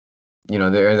 but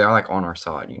they're on our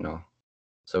side.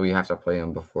 So we have to play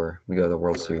them before we go to the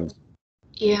World Series.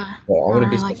 Yeah. Well, I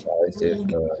wouldn't be surprised if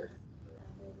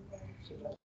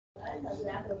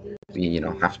we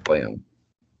have to play them.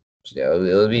 So, yeah,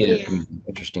 it'll be an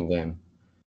interesting game,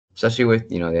 especially with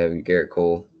they have Garrett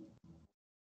Cole,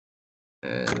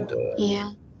 and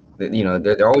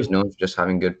they're always known for just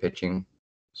having good pitching.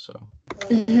 So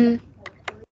yeah,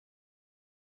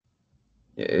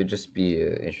 it'd just be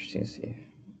interesting to see.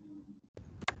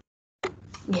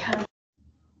 Yeah.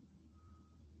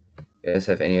 You guys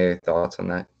have any other thoughts on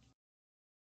that?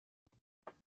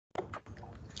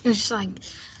 It's the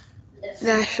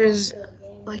Astros,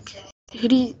 who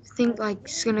do you think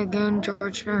is gonna go in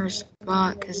George Springer's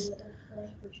spot? Because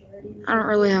I don't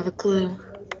really have a clue.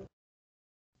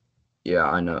 Yeah,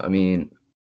 I know. I mean,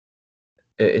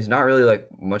 it's not really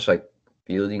much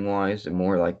fielding wise, and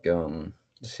more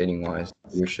sitting wise,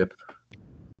 leadership.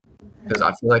 Because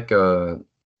I feel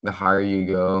the higher you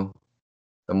go,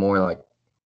 the more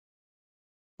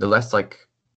the less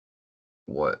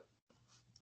what.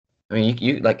 I mean,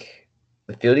 you the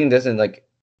fielding doesn't the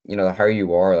higher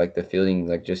you are, the fielding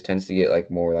just tends to get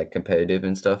more competitive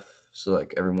and stuff. So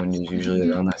everyone is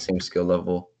usually on that same skill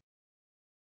level.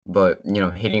 But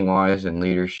hitting wise and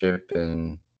leadership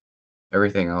and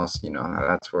everything else,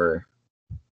 that's where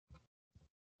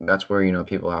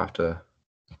people have to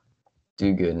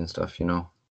do good and stuff.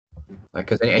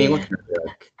 Because anyone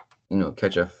can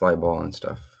catch a fly ball and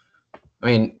stuff. I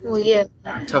mean, well, yeah,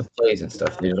 tough plays and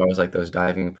stuff. There's always those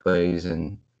diving plays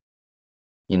and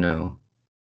you know,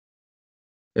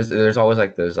 there's always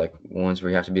like those like ones where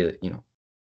you have to be, you know,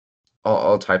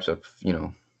 all types of, you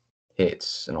know,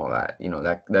 hits and all that, you know,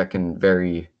 that can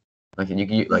vary. Like you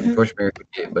could like George Mayer could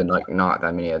get, but like not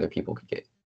that many other people could get.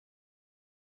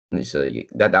 And so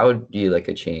that would be like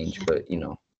a change, but you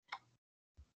know,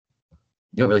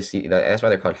 you don't really see that. That's why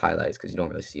they're called highlights, because you don't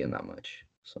really see them that much.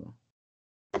 So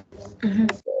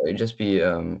it'd just be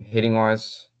hitting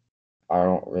wise. I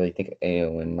don't really think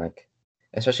anyone like,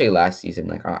 especially last season.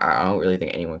 Like I don't really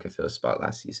think anyone could fill a spot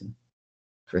last season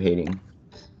for hitting.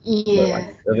 Yeah. But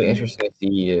like, it'll be interesting to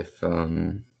see if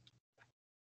you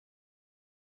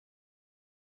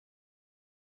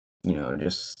know,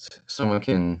 just someone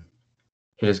can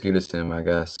hit as good as him, I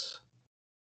guess.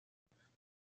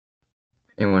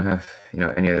 Anyone have, you know,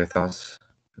 any other thoughts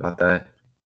about that?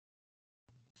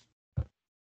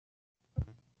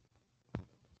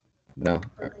 No.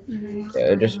 Yeah,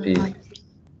 it'd just be.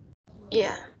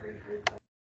 Yeah.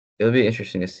 It'll be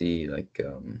interesting to see, like,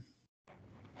 you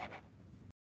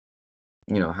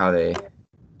know, how they do.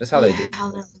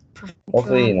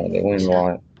 Hopefully, you know, they win a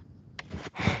lot.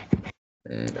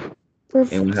 And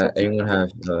anyone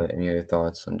have any other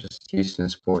thoughts on just Houston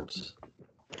sports?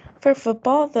 For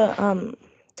football,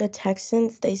 the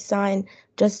Texans, they signed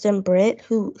Justin Britt,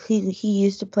 who he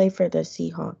used to play for the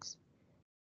Seahawks.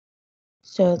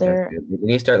 So they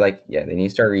need to start they need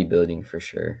to start rebuilding for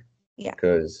sure. Yeah.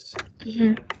 Because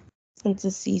since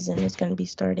the season is going to be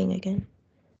starting again.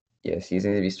 Yeah,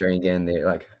 season to be starting again. They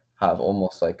like have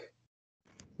almost like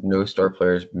no star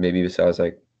players, maybe besides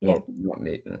like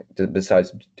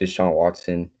besides Deshaun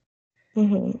Watson.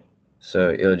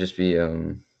 So it'll just be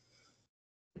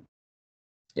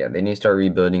yeah, they need to start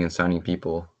rebuilding and signing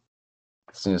people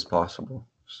as soon as possible.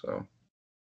 So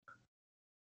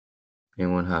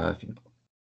anyone have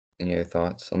any other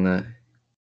thoughts on that?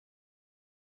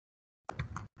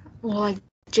 Well, like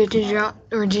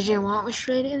JJ Watt was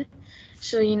traded,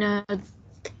 so you know,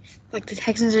 like the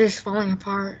Texans are just falling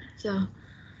apart. So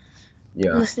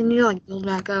yeah, unless they need to like build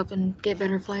back up and get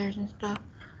better players and stuff.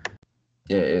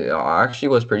 Yeah, I actually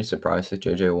was pretty surprised with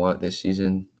JJ Watt this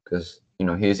season, because you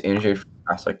know he was injured for the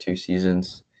past like 2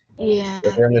 seasons. Yeah.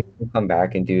 For him to come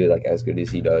back and do like as good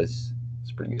as he does,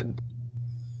 it's pretty good.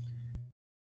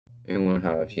 Anyone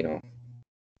have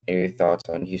any thoughts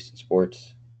on Houston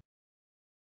sports?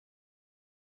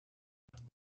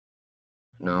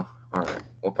 No? All right.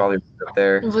 We'll probably put up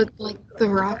there. With like the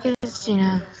Rockets, you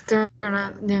know, they're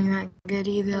not doing that good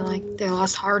either. Like they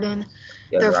lost Harden.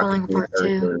 Yeah, they're falling apart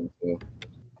too.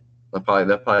 They'll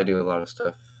probably do a lot of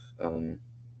stuff,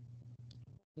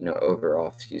 over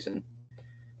off season.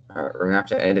 All right, we're gonna have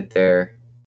to end it there.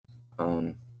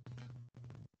 Thank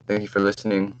you for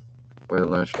listening. We're the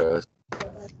Lunch Shows.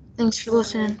 Thanks for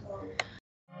listening.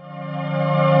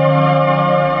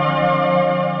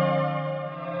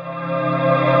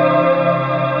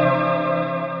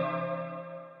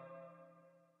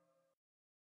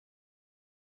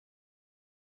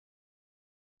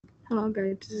 Hello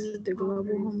guys, this is the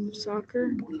Global Home of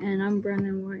Soccer, and I'm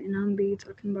Brandon White, and I'm be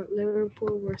talking about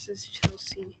Liverpool versus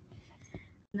Chelsea.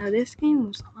 Now this game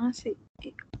was honestly,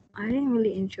 I didn't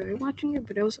really enjoy watching it,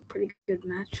 but it was a pretty good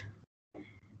match.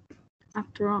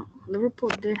 After all, Liverpool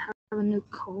did have a new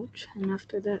coach, and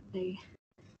after that they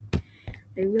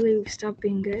really stopped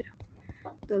being good.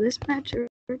 Though this match,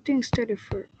 everything started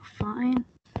for fine.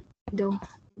 Though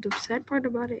the sad part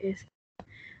about it is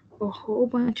a whole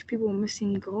bunch of people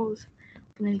missing goals,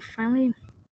 but then finally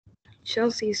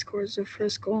Chelsea scores the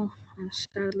first goal, and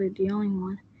sadly the only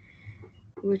one,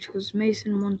 which was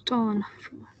Mason Monton,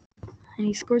 and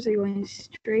he scores it going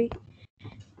straight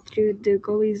through the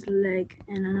goalie's leg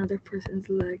and another person's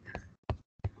leg,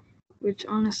 which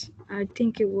I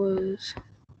think it was,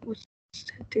 what's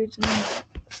that dude's name?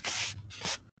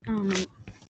 I don't know,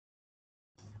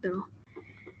 though.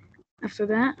 After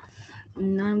that,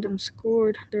 none of them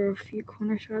scored. There were a few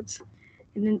corner shots,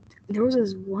 and then there was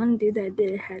this one dude that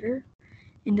did a header,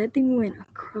 and that thing went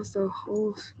across the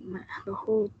whole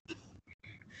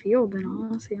field. And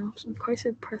honestly, I'm quite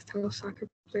surprised how soccer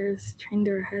players train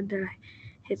their head to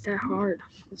hit that hard.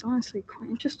 It's honestly quite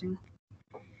interesting.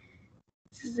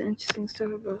 This is the interesting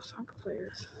stuff about soccer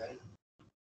players.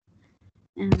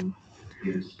 And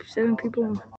 7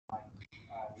 people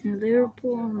in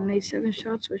Liverpool made 7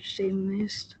 shots, which they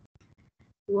missed.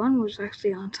 One was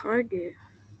actually on target,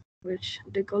 which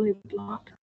the goalie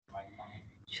blocked.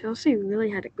 Chelsea really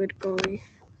had a good goalie,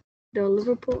 though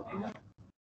Liverpool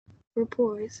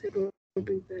I said would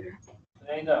be better.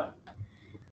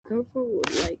 Liverpool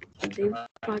they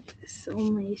blocked so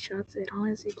many shots. It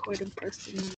honestly quite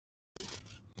impressed me.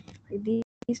 Like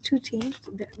these two teams,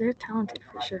 they're talented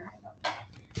for sure.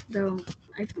 Though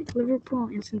I feel like Liverpool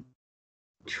isn't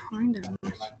trying that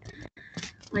much.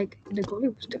 Like the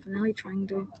goalie was definitely trying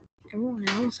to. Everyone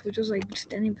else was just like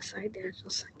standing beside there,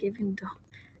 just giving the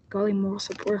goalie more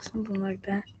support or something like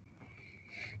that.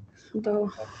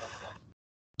 Though,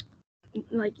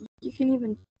 like you can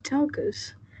even tell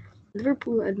because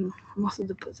Liverpool had most of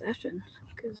the possession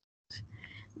because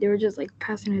they were just like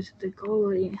passing it to the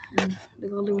goalie, and the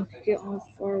goalie would get all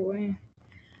far away.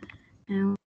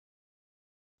 And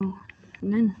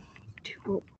then,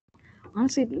 well,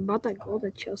 honestly, about that goal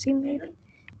that Chelsea made,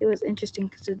 it was interesting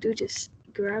because the dude just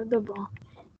grabbed the ball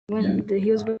when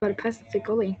he was about to pass it to the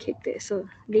goalie and kicked it. So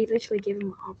they literally gave him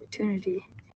an opportunity.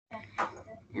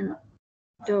 And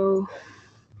though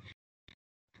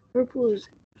Liverpool's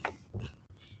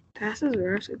passes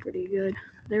were actually pretty good,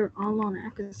 they were all on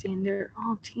accuracy and they're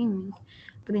all teaming,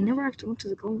 but they never actually went to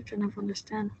the goal, which I never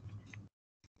understand.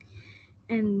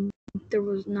 And there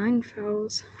was 9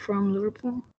 fouls from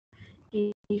Liverpool,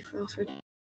 8 fouls for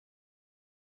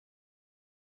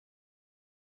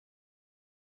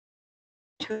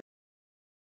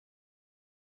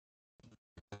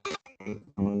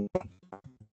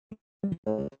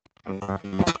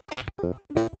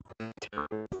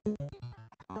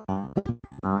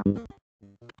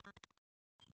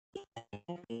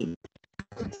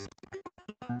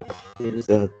There's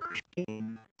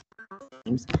teams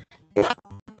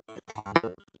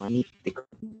money they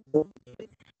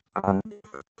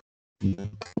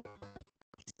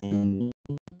and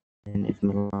if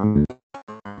Milan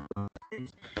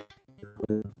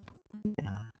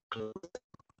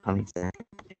coming back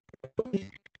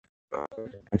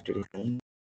after this game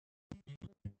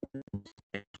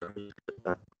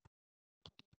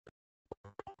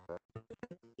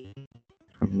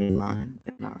from Milan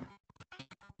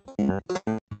and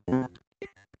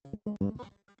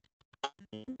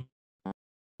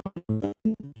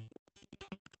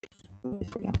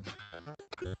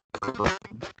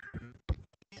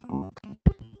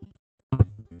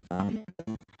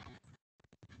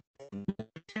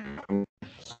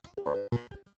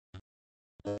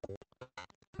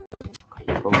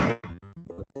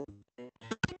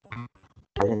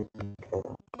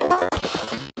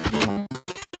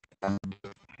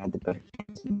had the better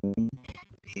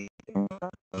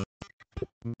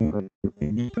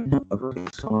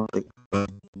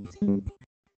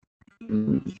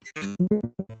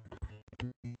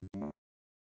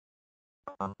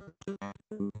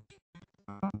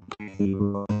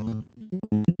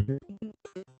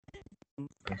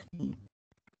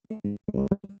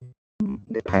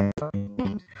the past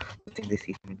this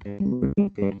season did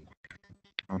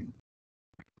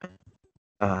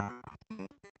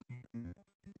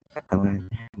I want to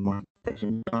have more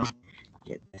possession.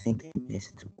 Yet I think they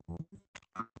missed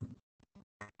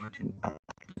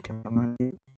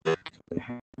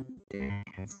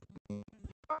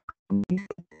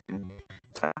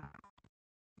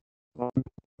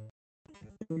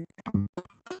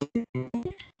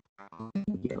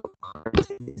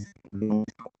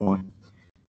one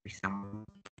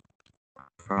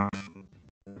from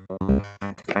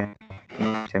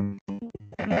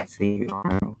see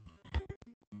I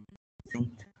think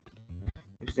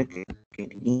it was a good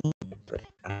game, but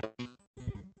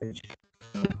it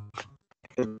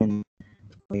could have been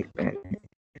way better.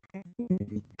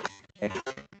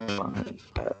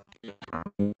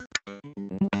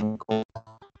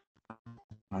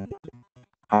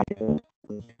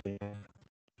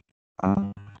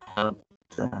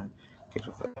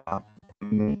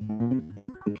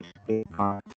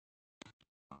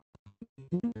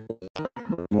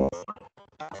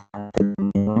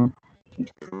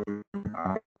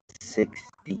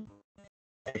 $60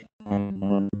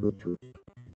 and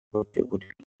it would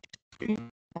be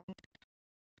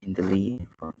in the lead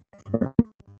for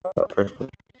first place.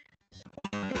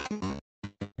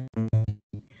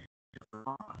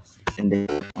 And they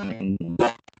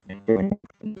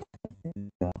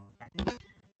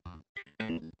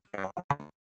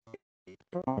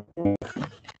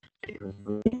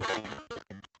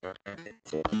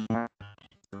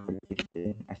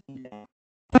I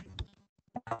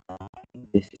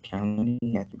think this county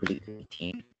has a really good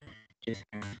team. Just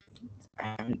I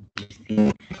haven't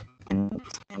seen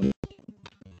any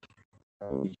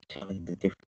telling the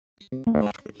difference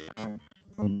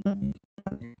from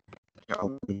they're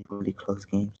always really close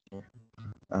games.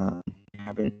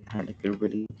 Haven't had like a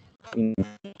really the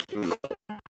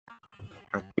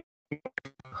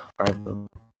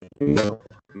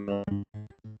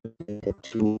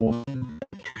 2-1,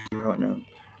 2-0, no,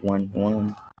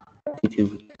 1-1,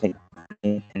 2-2, like,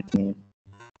 and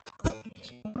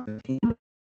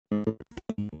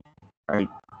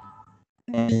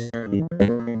necessarily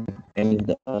better in any of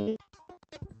the other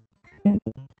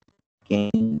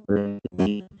games or in the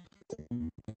league.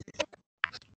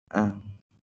 Um,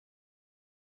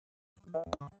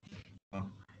 I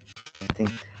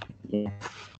think, yeah,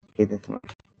 okay, that's my.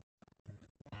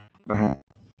 But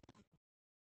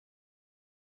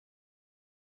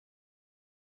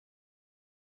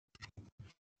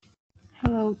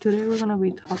Hello, today we're going to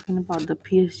be talking about the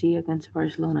PSG against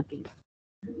Barcelona game.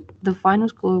 The final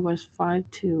score was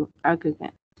 5-2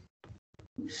 aggregate.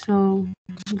 So,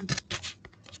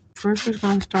 first we're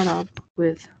going to start off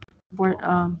with what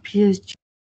PSG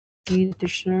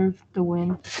deserved the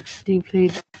win. They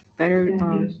played better,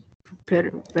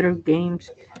 better games,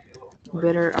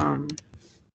 better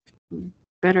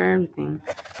better everything.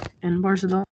 And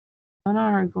Barcelona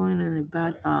are going in a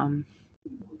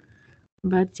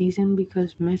bad season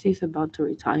because Messi's about to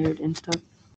retire and stuff.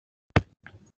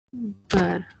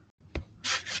 But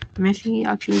Messi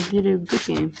actually did a good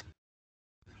game.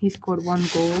 He scored 1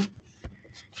 goal,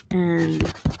 and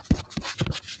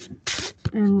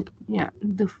yeah,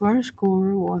 the first goal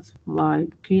was by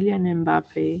Kylian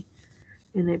Mbappe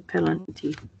in a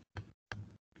penalty,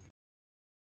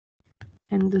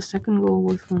 and the second goal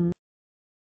was from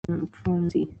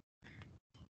Messi.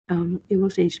 It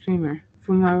was a screamer.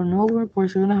 From out of nowhere,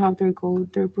 Barcelona have their goal.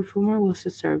 Their performer was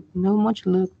deserved. No much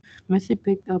luck. Messi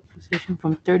picked up possession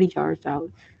from 30 yards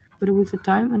out, but it was a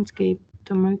time and escape.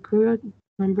 The Mercury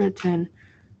number 10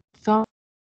 thumped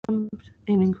an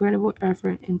incredible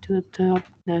effort into the top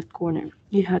left corner.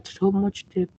 He had so much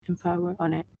dip and power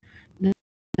on it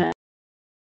that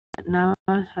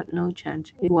Navas had no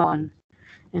chance. It won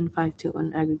in 5-2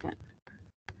 on aggregate.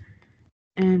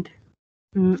 And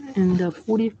in the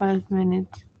 45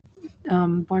 minutes,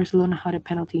 Barcelona had a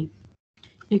penalty.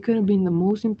 It could have been the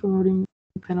most important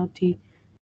penalty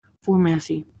for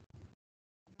Messi.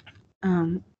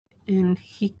 And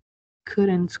he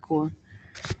couldn't score.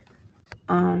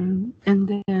 And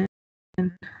then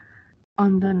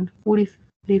on the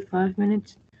 45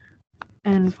 minutes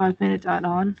and 5 minutes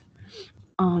add-on,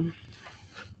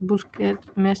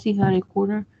 Messi had a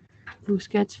corner.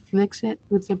 Busquets flicks it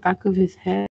with the back of his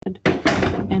head,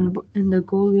 and the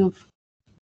goalie of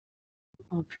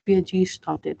PSG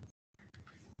stopped it.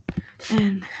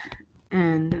 And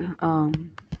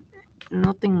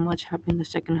nothing much happened in the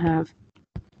second half.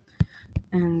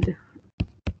 And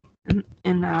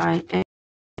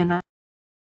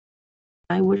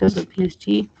I wish us the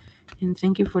PSG, and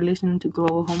thank you for listening to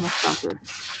Global Home of Soccer.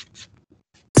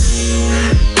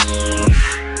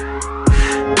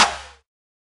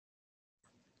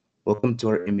 welcome to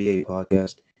our NBA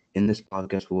podcast. In this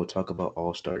podcast, we will talk about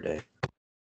All-Star Day.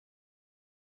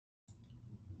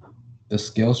 The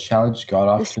Skills Challenge got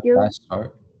off to a fast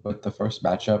start with the first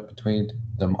matchup between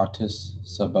Domantas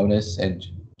Sabonis and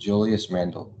Julius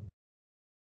Randle.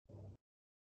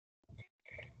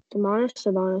 Domantas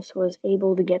Sabonis was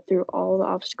able to get through all the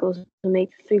obstacles and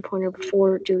make the three-pointer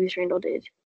before Julius Randle did.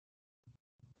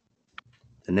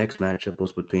 The next matchup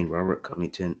was between Robert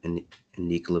Covington and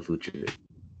Nikola Vucevic.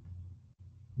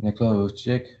 Nikola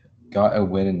Vucevic got a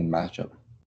win in the matchup.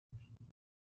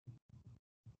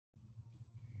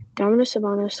 Domantas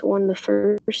Sabonis won the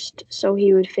first, so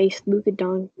he would face Luka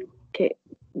Doncic in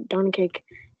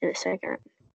the second round.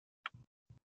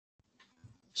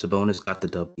 Sabonis got the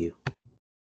W.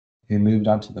 He moved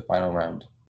on to the final round.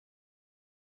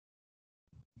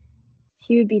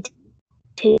 He would be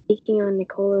taking on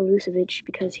Nikola Vucevic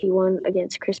because he won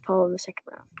against Chris Paul in the second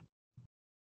round.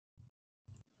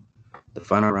 The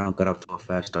final round got off to a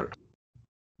fast start.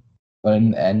 But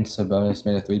in the end, Sabonis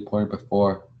made a three-pointer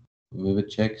before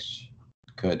Vucevic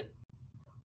could.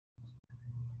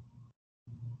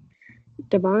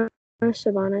 Domantas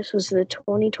Sabonis was the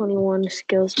 2021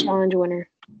 Skills Challenge winner.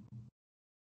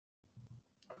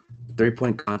 The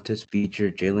three-point contest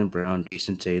featured Jaylen Brown,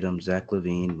 Jason Tatum, Zach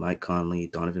LaVine, Mike Conley,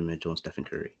 Donovan Mitchell, and Stephen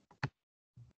Curry.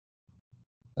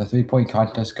 The three-point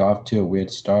contest got off to a weird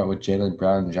start with Jaylen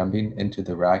Brown jumping into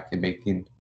the rack and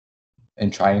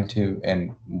trying to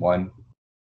and won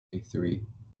a three.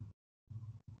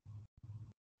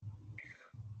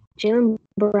 Jaylen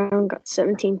Brown got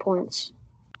 17 points.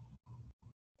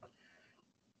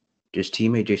 His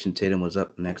teammate Jason Tatum was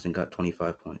up next and got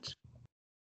 25 points.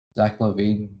 Zach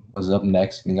LaVine was up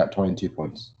next and got 22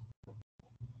 points.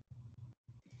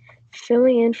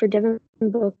 Filling in for Devin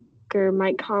Booker,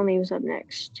 Mike Conley was up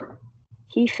next.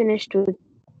 He finished with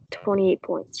 28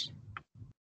 points.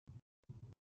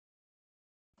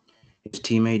 His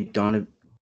teammate Donovan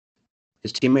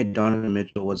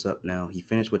Mitchell was up now. He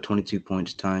finished with 22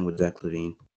 points, tying with Zach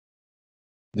LaVine.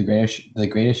 The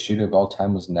greatest shooter of all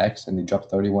time was next, and he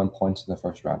dropped 31 points in the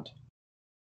first round.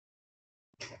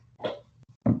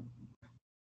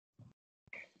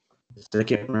 The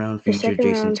second round featured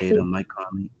Jason Tatum, Mike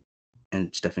Conley,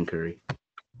 and Stephen Curry.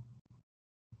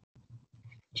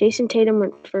 Jason Tatum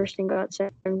went first and got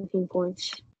 17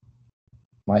 points.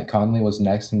 Mike Conley was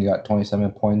next and he got 27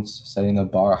 points, setting the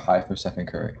bar high for Stephen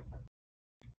Curry.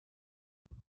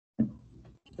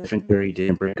 Stephen Curry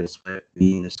didn't break a sweat,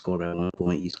 beating the score by 1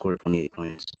 point. He scored 28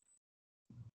 points.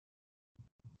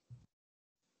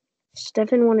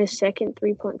 Stephen won his second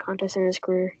three-point contest in his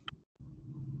career.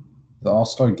 The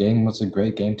All-Star game was a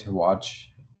great game to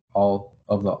watch, all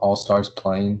of the All-Stars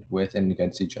playing with and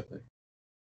against each other.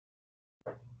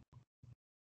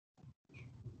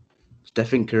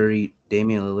 Stephen Curry,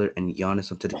 Damian Lillard, and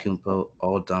Giannis Antetokounmpo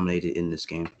all dominated in this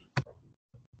game.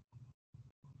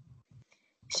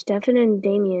 Stephen and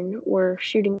Damian were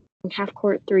shooting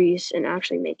half-court threes and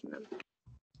actually making them.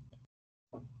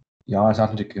 Giannis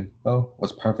Antetokounmpo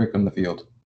was perfect from the field.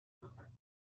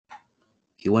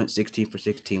 He went 16 for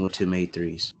 16 with 2 made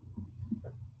threes.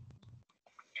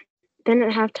 Then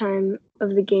at halftime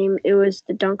of the game, it was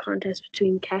the dunk contest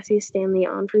between Cassius Stanley,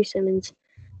 Andre Simmons,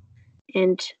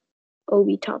 and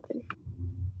Obi Toppin.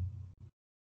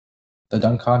 The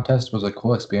dunk contest was a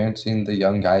cool experience seeing the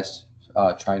young guys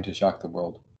trying to shock the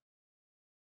world.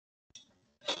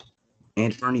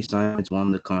 And Fernie Simons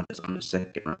won the contest on the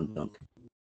second round dunk.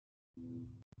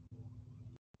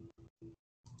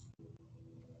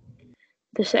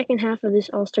 The second half of this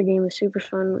All-Star game was super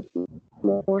fun with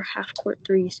more half-court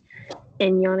threes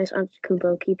and Giannis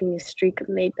Antetokounmpo keeping his streak of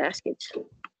made baskets.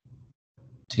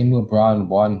 Team LeBron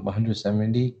won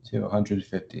 170 to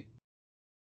 150.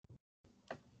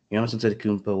 Giannis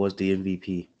Antetokounmpo was the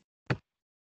MVP.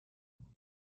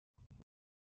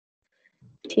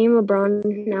 Team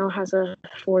LeBron now has a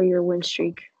 4-year win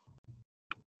streak.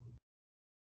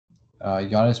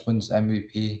 Giannis wins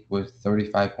MVP with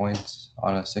 35 points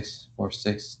on a 6 for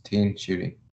 16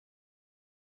 shooting.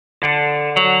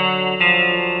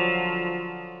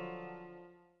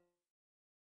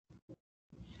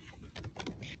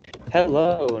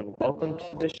 Hello and welcome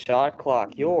to the Shot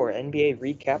Clock, your NBA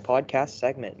recap podcast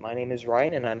segment. My name is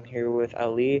Ryan and I'm here with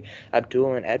Ali,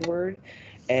 Abdul, and Edward.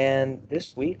 And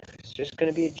this week is just going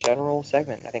to be a general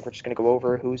segment. I think we're just going to go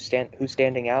over who's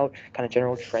standing out, kind of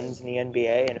general trends in the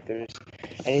NBA, and if there's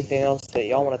anything else that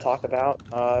y'all want to talk about,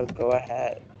 go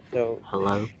ahead. So,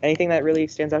 hello. Anything that really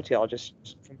stands out to y'all just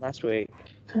from last week?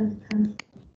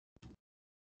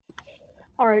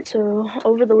 All right, so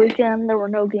over the weekend there were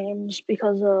no games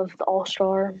because of the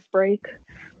All-Star break,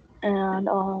 and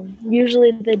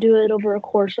usually they do it over a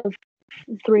course of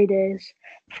 3 days.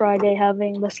 Friday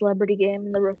having the celebrity game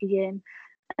and the rookie game,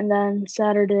 and then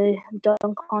Saturday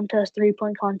dunk contest,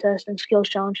 3-point contest, and skills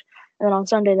challenge, and then on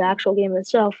Sunday the actual game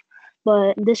itself.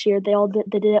 But this year they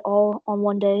did it all on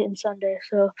one day and Sunday.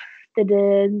 So they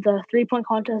did the 3-point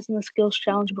contest and the skills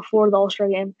challenge before the All-Star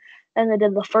game, and they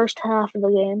did the first half of the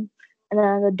game, and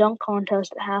then the dunk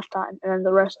contest at halftime, and then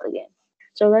the rest of the game.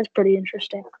 So that's pretty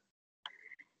interesting.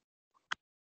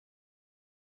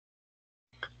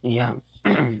 Yeah.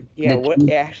 Yeah, what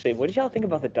did y'all think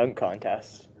about the dunk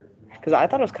contest? Because I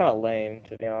thought it was kind of lame,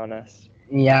 to be honest.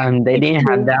 Yeah, and they didn't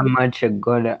have that much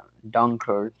good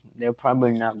dunkers. They're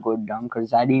probably not good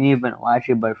dunkers. I didn't even watch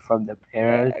it, but from the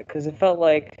pairs. Yeah, because it felt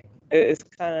like it's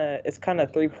kind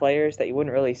of 3 players that you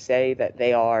wouldn't really say that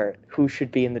they are who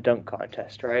should be in the dunk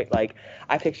contest, right? Like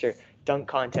I picture dunk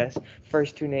contest,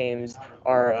 first 2 names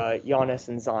are Giannis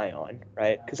and Zion,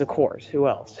 right? Because of course, who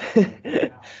else?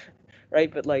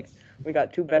 Right, but like we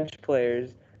got 2 bench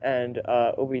players and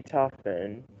Obi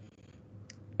Toppin.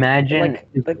 Imagine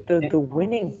like the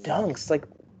winning dunks, like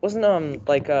wasn't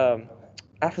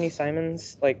Anthony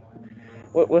Simons, like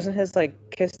wasn't his like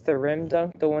kiss the rim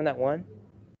dunk the one that won?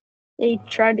 He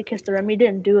tried to kiss the rim. He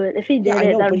didn't do it. If he did that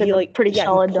would have been a pretty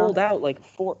solid dunk. He pulled out like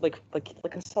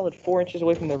a solid 4 inches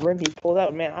away from the rim. He pulled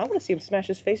out. Man, I want to see him smash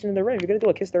his face into the rim. If you're gonna do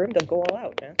a kiss the rim dunk, go all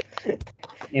out, man.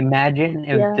 Imagine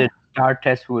if the star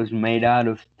test was made out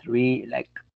of 3 like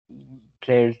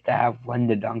players that have won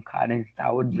the dunk contest.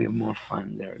 That would be more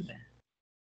fun there then.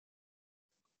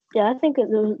 Yeah, I think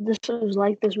this was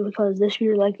like this because this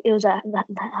year, like, it was at the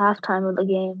halftime of the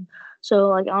game. So,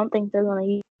 like, I don't think they're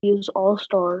going to use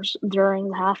all-stars during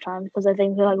the halftime because I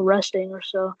think they're, like, resting or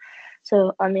so.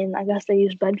 So, I mean, I guess they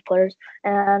use bench players.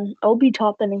 And Obi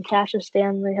Toppin and Cassius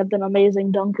Stanley have been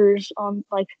amazing dunkers.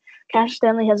 Like, Cassius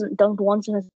Stanley hasn't dunked once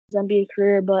in his NBA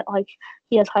career, but, like,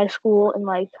 he has high school and,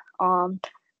 like,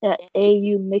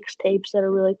 AU mixtapes that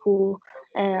are really cool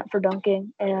and for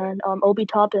dunking. And Obi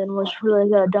Toppin was really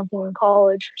good at dunking in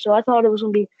college, so I thought it was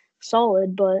gonna be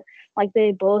solid, but like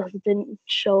they both didn't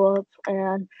show up,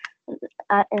 and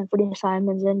Anthony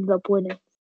Simons ended up winning.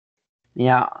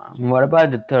 Yeah. What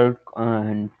about the third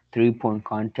 3-point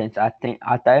contest? I thought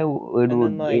it And would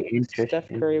then be Steph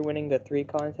interesting. Curry winning the 3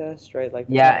 contest, right? Like,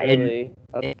 there's Yeah, not really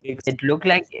a big it looked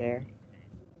like there.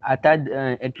 I thought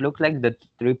it looked like the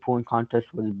 3-point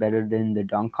contest was better than the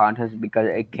dunk contest because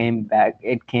it came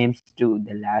to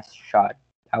the last shot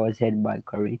that was hit by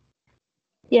Curry.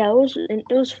 Yeah,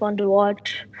 it was fun to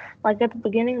watch. Like at the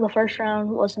beginning, the first round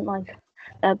wasn't like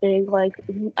that big. Like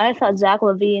I thought Zach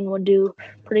LaVine would do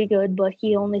pretty good, but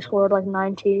he only scored like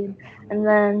 19. And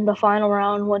then the final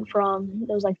round went from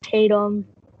it was like Tatum,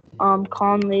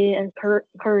 Conley, and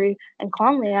Curry. And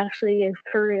Conley actually gave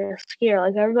Curry a scare.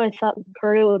 Like everybody thought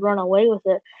Curry would run away with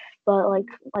it, but like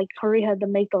Curry had to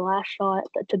make the last shot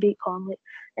to beat Conley.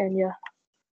 And yeah.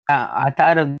 I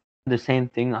thought of the same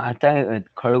thing. I thought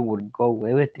Curry would go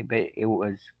away with it, but it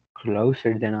was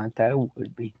closer than I thought it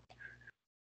would be.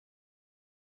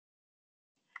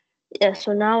 Yeah,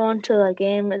 so now on to the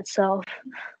game itself.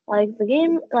 Like the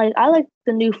game, like I like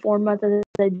the new format that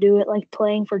they do it, like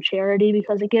playing for charity,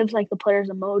 because it gives like the players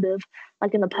a motive.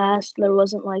 Like in the past, there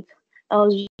wasn't like oh, it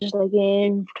was just a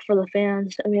game for the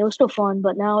fans. I mean, it was still fun,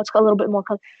 but now it's a little bit more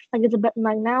like it's a bit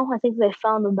like now. I think they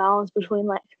found the balance between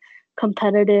like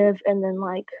competitive and then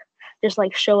like just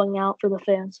like showing out for the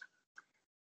fans.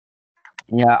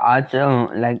 Yeah, also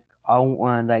like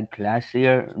last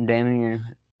year,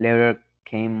 Damian Lillard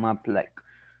came up like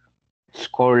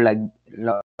scored like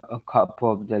a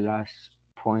couple of the last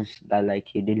points that like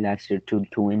he did last year to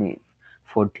win it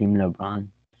for Team LeBron.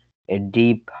 A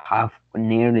deep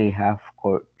nearly half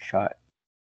court shot.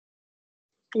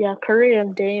 Yeah, Curry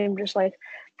and Dame just like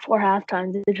before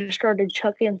halftime, they just started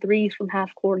chucking threes from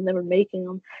half court and they were making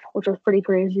them, which was pretty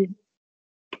crazy.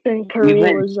 And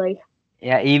Curry was like,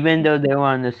 yeah, even though they were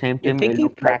on the same You team, think it he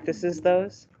looked like practices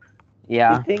those?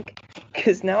 yeah. You think?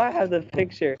 Because now I have the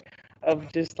picture of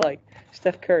just like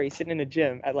Steph Curry sitting in a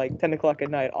gym at like 10 o'clock at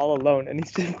night all alone, and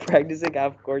he's just practicing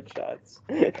half court shots.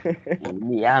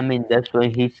 Yeah, I mean that's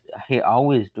what he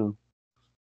always do.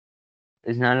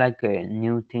 It's not like a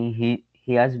new thing.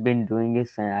 He has been doing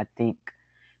this, and I think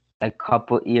like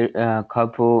couple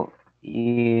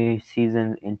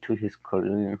seasons into his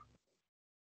career.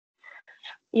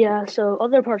 yeah. So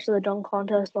other parts of the dunk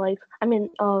contest, like I mean,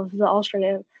 of the All-Star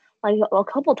game, like a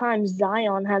couple times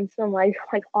Zion had some like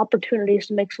opportunities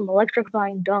to make some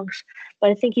electrifying dunks,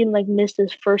 but I think he like missed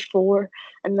his first 4,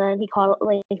 and then he caught it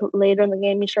like later in the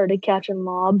game. He started catching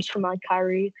lobs from like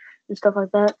Kyrie and stuff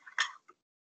like that.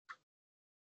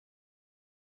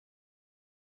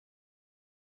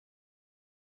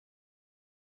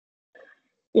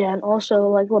 Yeah, and also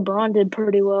like LeBron did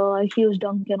pretty well. Like he was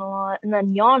dunking a lot, and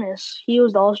then Giannis, he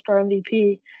was the All-Star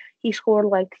MVP. He scored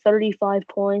like 35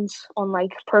 points on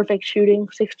like perfect shooting,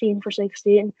 16 for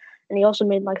 16, and he also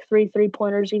made like 3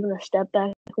 3-pointers, even a step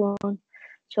back one.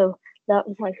 So that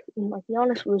was like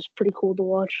Giannis was pretty cool to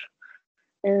watch.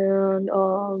 And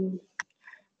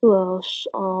who else?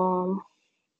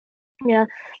 Yeah,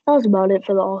 that was about it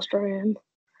for the All-Star game.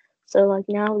 So like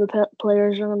now the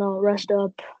players are gonna rest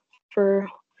up for.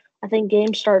 I think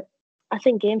games have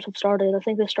started. I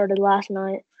think they started last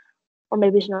night, or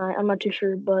maybe tonight. I'm not too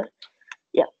sure, but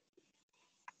yeah.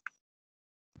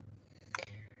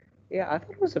 Yeah, I thought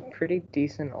it was a pretty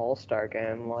decent All-Star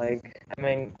game. Like, I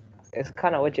mean, it's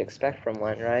kind of what you expect from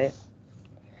one, right?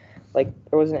 Like,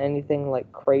 there wasn't anything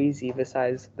like crazy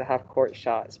besides the half-court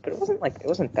shots, but it wasn't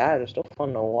bad. It was still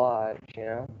fun to watch, you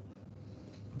know.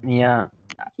 Yeah.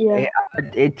 Yeah.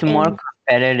 It's more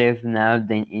competitive now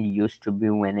than it used to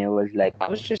be when it was like. I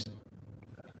was just.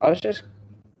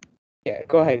 Yeah,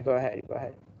 go ahead.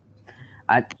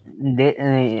 I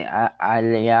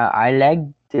like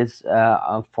this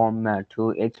format too.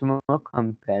 It's more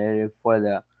competitive for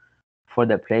the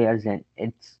players, and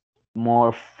it's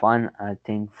more fun I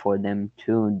think for them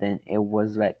too than it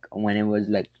was like when it was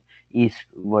like East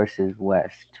versus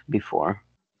West before.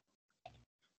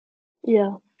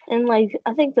 Yeah, and like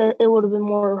I think that it would have been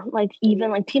more like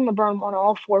even. Like Team LeBron won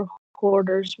all 4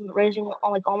 quarters, raising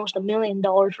like almost $1 million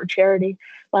for charity.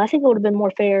 But I think it would have been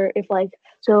more fair if like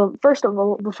so. First of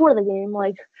all, before the game,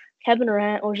 like Kevin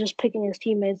Durant was just picking his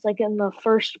teammates. Like in the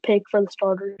first pick for the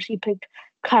starters, he picked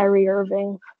Kyrie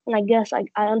Irving, and I guess I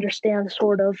understand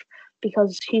sort of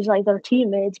because he's like their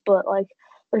teammates, but like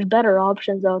there's better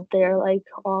options out there like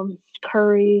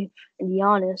Curry and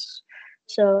Giannis.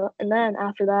 So, and then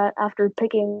after that, after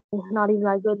picking not even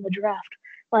that good in the draft,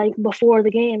 like before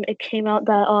the game, it came out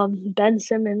that Ben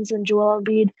Simmons and Joel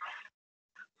Embiid,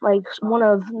 like one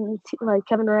of like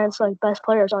Kevin Durant's like best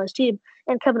players on his team,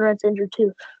 and Kevin Durant's injured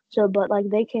too. So, but like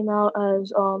they came out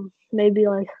as maybe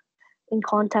like in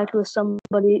contact with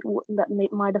somebody that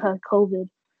might have had COVID.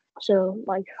 So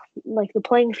like the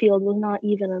playing field was not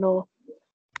even at all.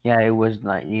 Yeah, it was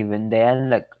not even. They had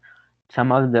like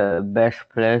some of the best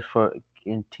players for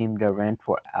in Team Durant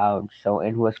were out, so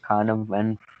it was kind of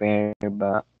unfair.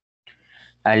 But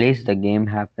at least the game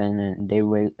happened, and they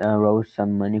rose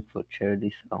some money for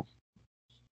charity. So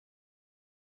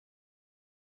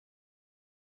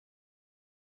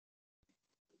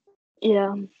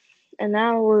yeah, and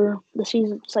now the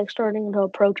season's like starting to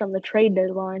approach on the trade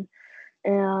deadline.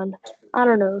 And I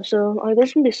don't know. So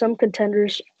there's gonna be some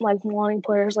contenders like wanting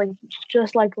players like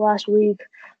just like last week.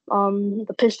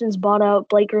 The Pistons bought out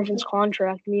Blake Griffin's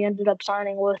contract, and he ended up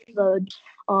signing with the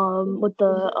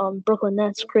Brooklyn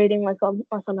Nets, creating like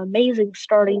an amazing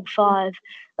starting five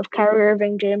of Kyrie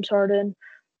Irving, James Harden,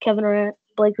 Kevin Durant,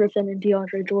 Blake Griffin, and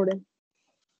DeAndre Jordan.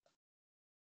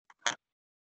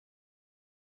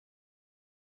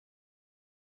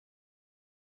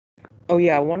 Oh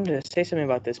yeah, I wanted to say something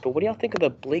about this, but what do y'all think of the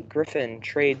Blake Griffin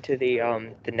trade to the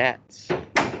Nets?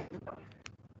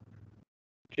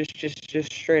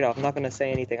 Just straight off, I'm not gonna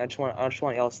say anything. I just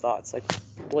want y'all's thoughts. Like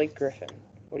Blake Griffin,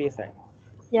 what do you think?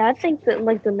 Yeah, I think that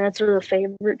like the Nets are the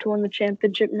favorite to win the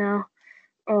championship now.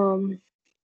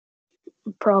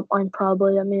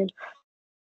 Probably. I mean,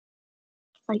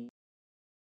 like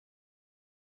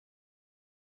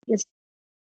it's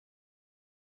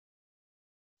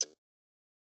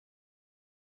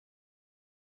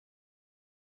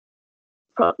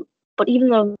but even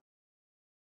though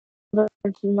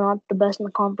it's not the best in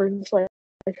the conference, like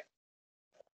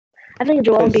I think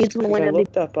Joel Embiid's gonna win I MVP.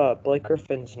 looked up Blake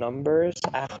Griffin's numbers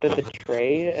after the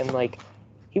trade, and like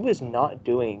he was not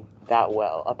doing that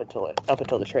well up until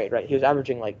the trade, right? He was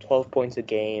averaging like 12 points a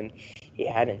game. He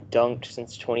hadn't dunked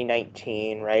since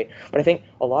 2019, right? But I think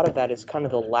a lot of that is kind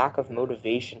of the lack of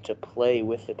motivation to play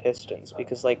with the Pistons,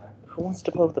 because like who wants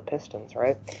to play with the Pistons,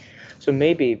 right? So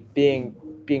maybe being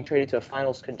traded to a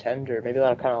finals contender, maybe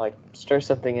that'll kind of like stir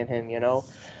something in him, you know?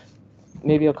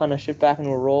 Maybe he'll kind of shift back into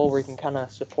a role where he can kind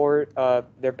of support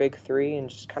their big three and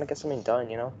just kind of get something done,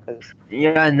 you know?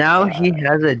 yeah, now he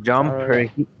has a jumper.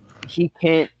 know. He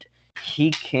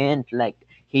can't like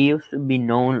he used to be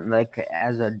known like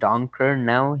as a dunker.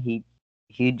 Now he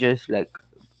just like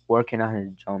working on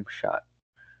his jump shot,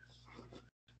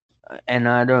 and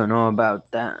I don't know about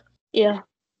that. Yeah.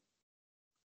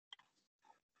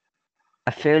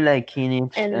 I feel like he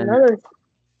needs. And another.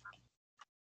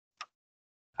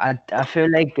 I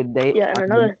feel like they. Yeah, and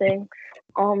another thing,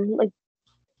 like.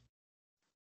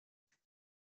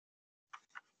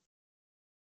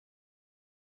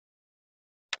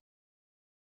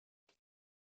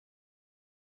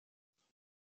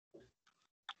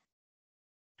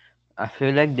 I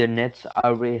feel like the Nets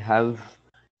already have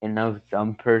enough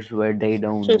jumpers where they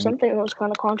don't. So something that was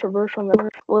kind of controversial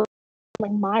was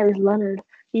like Myers Leonard.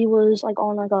 He was like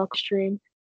on like a stream.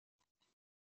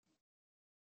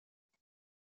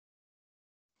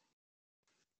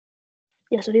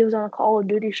 Yeah, so he was on a Call of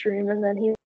Duty stream, and then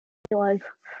he like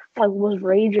was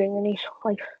raging, and he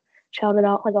like shouted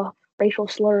out like a racial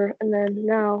slur, and then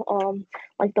now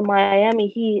like the Miami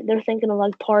Heat, they're thinking of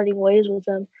like parting ways with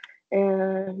him,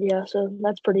 and yeah, so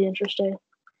that's pretty interesting.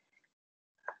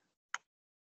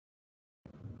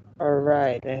 All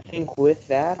right, I think with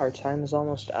that, our time is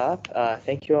almost up.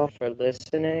 Thank you all for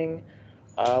listening.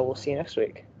 We'll see you next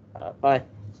week. Bye.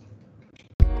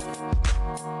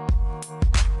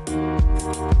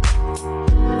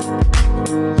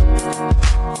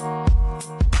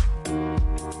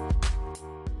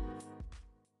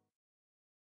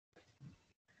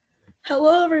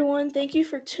 Hello, everyone. Thank you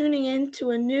for tuning in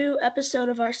to a new episode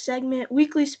of our segment,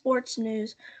 Weekly Sports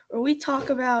News, where we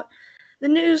talk about the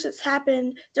news that's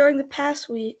happened during the past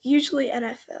week, usually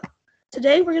NFL.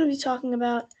 Today, we're going to be talking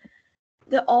about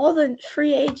all the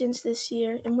free agents this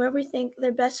year and where we think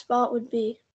their best spot would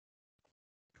be.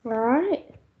 All right.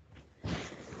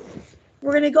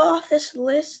 We're going to go off this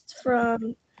list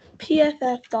from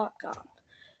PFF.com.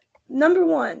 Number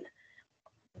 1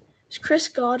 is Chris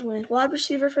Godwin, wide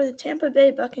receiver for the Tampa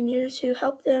Bay Buccaneers, who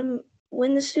helped them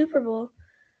win the Super Bowl.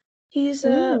 He's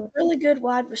a really good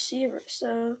wide receiver.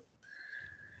 So,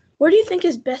 where do you think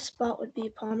his best spot would be,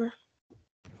 Palmer?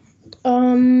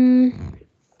 I'm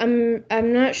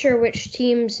not sure which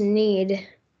teams need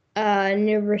a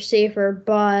new receiver,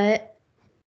 but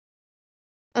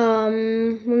let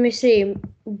me see.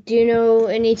 Do you know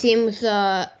any teams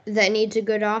that needs a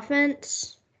good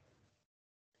offense?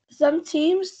 Some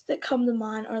teams that come to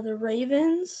mind are the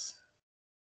Ravens.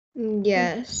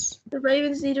 Yes. The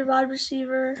Ravens need a wide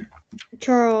receiver.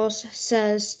 Charles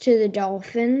says to the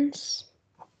Dolphins.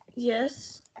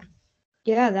 Yes.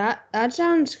 Yeah, that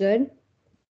sounds good.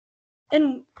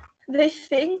 And they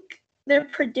think their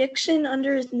prediction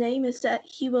under his name is that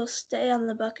he will stay on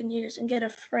the Buccaneers and get a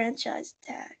franchise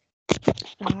tag.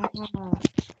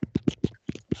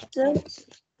 So,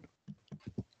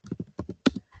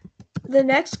 the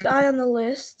next guy on the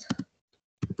list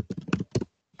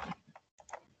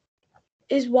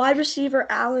is wide receiver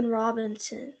Allen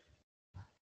Robinson.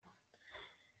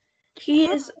 He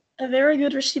is a very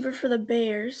good receiver for the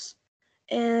Bears,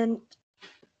 and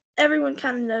everyone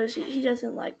kind of knows he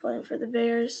doesn't like playing for the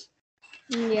Bears.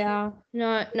 Yeah,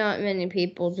 not many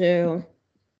people do.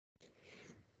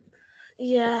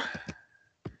 Yeah.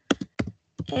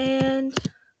 And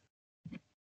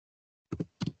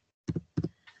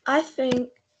I think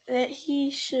that he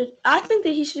should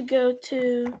go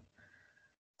to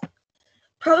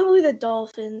probably the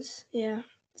Dolphins. Yeah.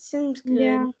 Seems good.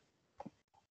 Yeah.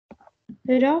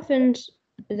 The Dolphins,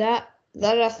 that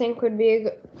I think would be a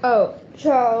good. Oh,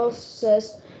 Charles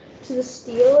says to the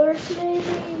Steelers,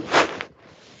 maybe.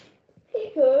 He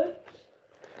could.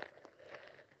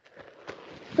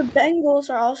 The Bengals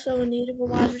are also in need of a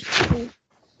wide receiver.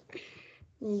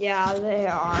 Yeah, they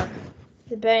are.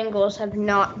 The Bengals have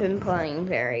not been playing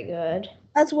very good.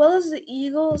 As well as the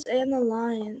Eagles and the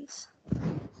Lions.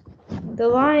 The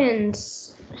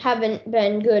Lions haven't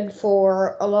been good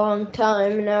for a long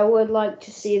time, and I would like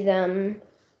to see them.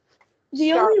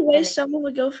 The only way someone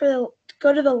would go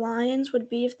to the Lions would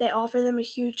be if they offer them a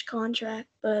huge contract,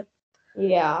 but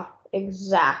yeah,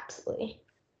 exactly.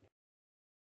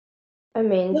 I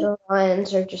mean, the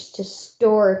Lions are just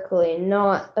historically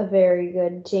not a very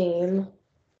good team.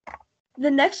 The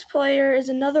next player is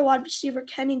another wide receiver,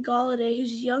 Kenny Golladay,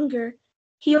 who's younger.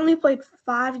 He only played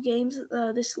 5 games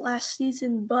this last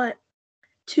season, but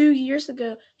 2 years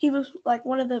ago, he was like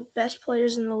one of the best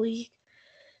players in the league.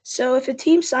 So if a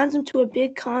team signs him to a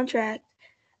big contract,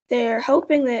 they're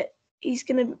hoping that he's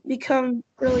going to become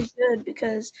really good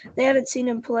because they haven't seen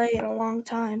him play in a long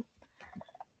time.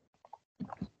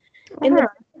 And the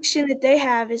prediction that they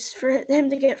have is for him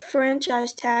to get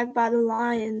franchise tagged by the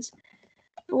Lions.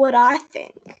 But what I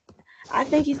think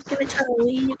he's going to try to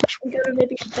leave and go to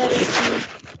maybe a better team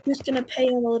who's going to pay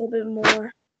him a little bit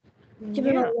more, give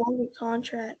him a longer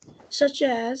contract, such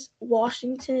as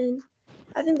Washington.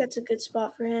 I think that's a good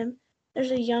spot for him.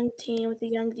 There's a young team with a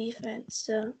young defense,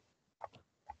 so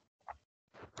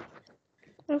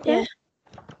okay. Yeah.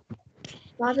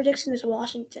 My prediction is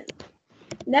Washington.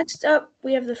 Next up,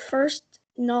 we have the first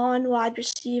non-wide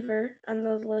receiver on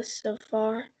the list so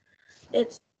far.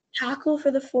 It's tackle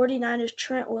for the 49ers,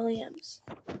 Trent Williams.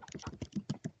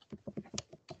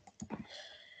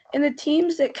 And the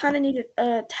teams that kind of need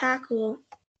a tackle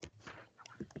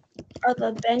are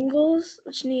the Bengals,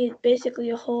 which need basically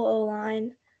a whole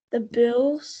O-line, the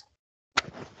Bills,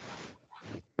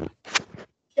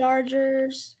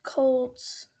 Chargers,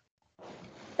 Colts.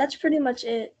 That's pretty much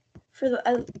it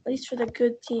at least for the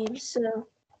good teams. So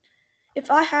if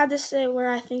I had to say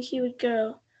where I think he would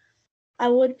go, I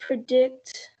would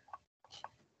predict,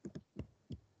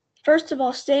 first of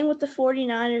all, staying with the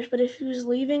 49ers, but if he was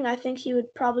leaving, I think he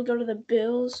would probably go to the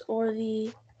Bills or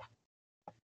the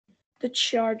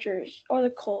Chargers or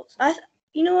the Colts.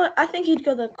 You know what? I think he'd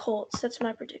go the Colts. That's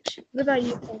my prediction. What about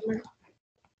you, Palmer?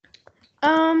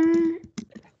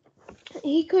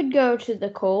 He could go to the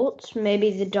Colts,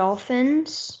 maybe the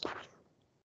Dolphins.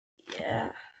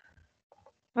 Yeah.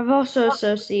 I've always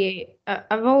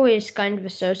kind of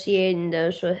associated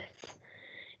those with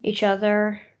each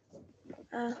other.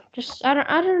 Just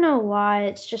I don't know why.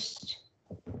 It's just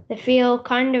they feel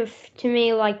kind of to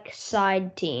me like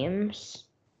side teams.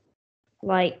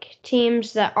 Like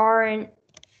teams that aren't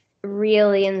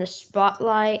really in the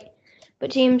spotlight,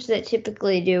 but teams that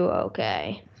typically do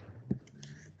okay.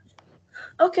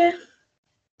 Okay.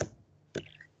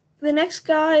 The next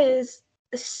guy is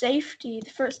the safety, the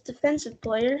first defensive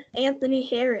player, Anthony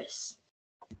Harris.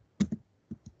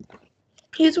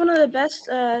 He's one of the best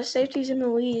safeties in the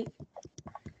league.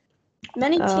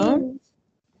 Many teams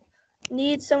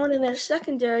need someone in their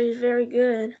secondary who's very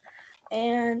good,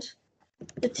 and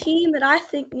the team that I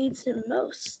think needs him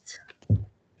most,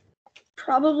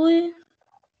 probably,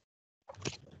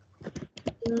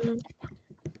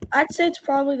 I'd say it's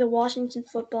probably the Washington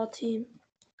football team.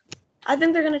 I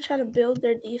think they're going to try to build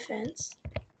their defense.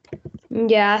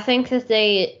 Yeah, I think that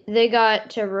they got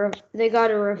to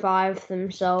revive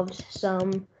themselves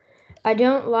some I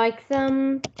don't like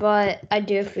them, but I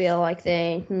do feel like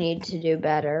they need to do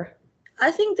better. I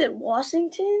think that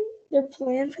Washington, their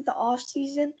plan for the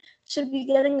offseason should be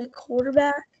getting a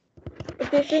quarterback. If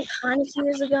they think Heineke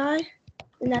is a guy,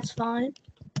 then that's fine.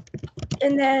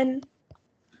 And then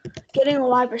getting a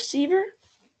wide receiver.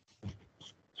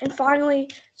 And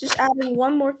finally, just adding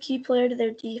one more key player to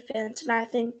their defense. And I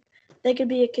think they could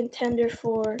be a contender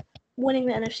for winning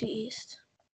the NFC East.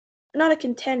 Not a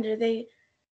contender, they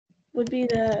would be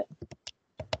the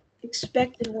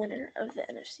expected winner of the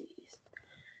NFC East.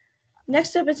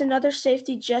 Next up is another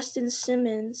safety, Justin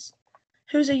Simmons,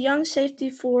 who's a young safety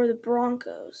for the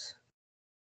Broncos.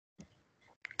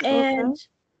 And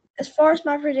as far as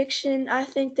my prediction, I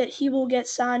think that he will get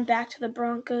signed back to the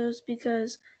Broncos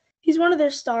because he's one of their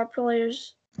star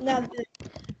players. Now,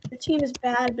 the team is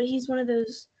bad, but he's one of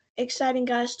those exciting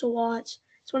guys to watch.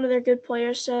 He's one of their good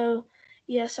players. So,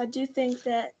 yes, I do think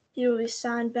that he will be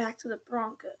signed back to the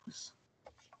Broncos.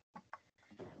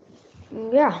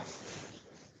 Yeah.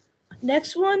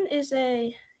 Next one is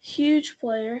a huge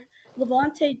player,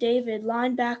 Levante David,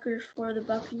 linebacker for the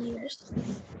Buccaneers.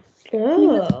 Oh. He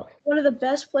was one of the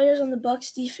best players on the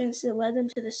Bucs defense that led them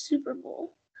to the Super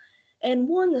Bowl and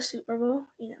won the Super Bowl,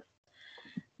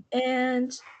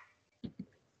 And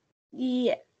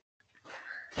yeah,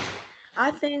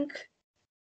 I think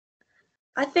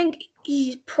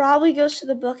he probably goes to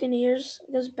the Buccaneers,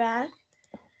 goes back.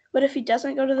 But if he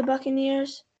doesn't go to the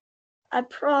Buccaneers, I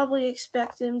probably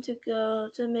expect him to go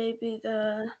to maybe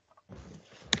the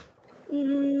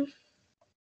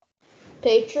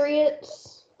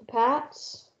Patriots, the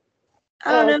Pats.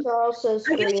 I don't know. Charles says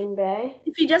Green Bay.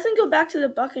 If he doesn't go back to the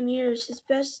Buccaneers,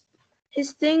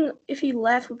 his thing, if he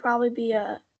left, would probably be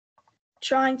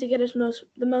trying to get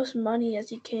the most money as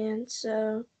he can.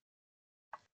 So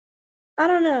I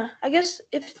don't know. I guess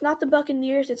if it's not the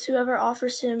Buccaneers, it's whoever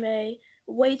offers him a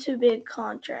way too big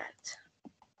contract.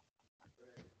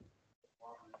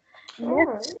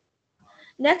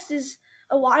 Next is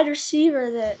a wide receiver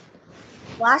that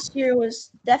last year was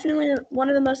definitely one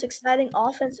of the most exciting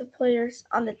offensive players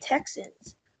on the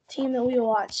Texans, team that we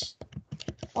watch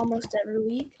almost every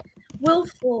week, Will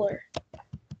Fuller.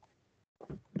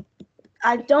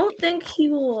 I don't think he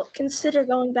will consider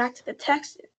going back to the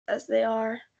Texans as they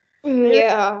are.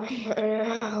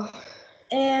 Yeah.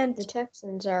 And the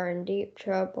Texans are in deep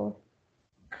trouble.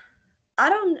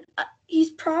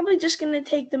 He's probably just going to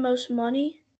take the most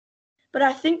money, but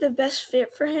I think the best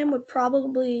fit for him would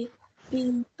probably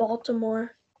be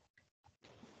Baltimore.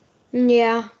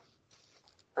 Yeah.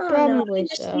 Probably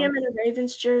so. Just see him in a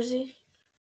Ravens jersey.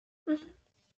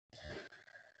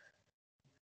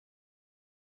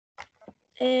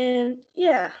 And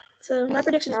yeah, so my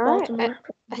prediction is Baltimore.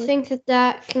 I think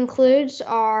that concludes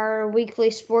our weekly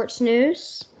sports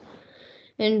news,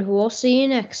 and we'll see you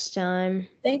next time.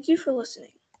 Thank you for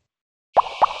listening.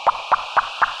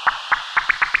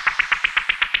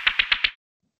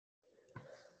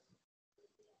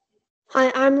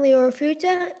 Hi, I'm Leo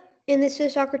Futa, and this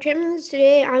is Soccer Champions.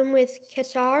 Today I'm with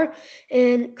Kesar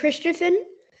and Christian.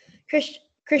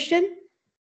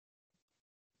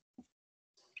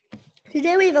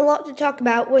 Today we have a lot to talk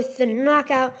about with the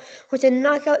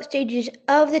knockout stages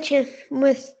of the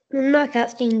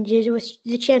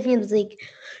Champions League.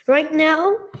 Right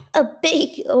now, a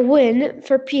big win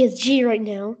for PSG right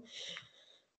now.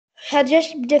 Had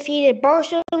just defeated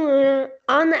Barcelona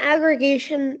on the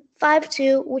aggregation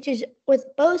 5-2, which is with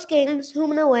both games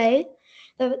home and away.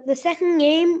 The second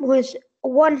game was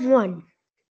 1-1.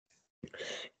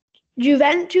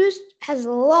 Juventus has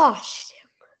lost.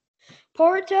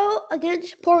 Porto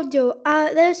against Porto.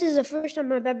 This is the first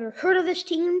time I've ever heard of this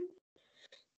team,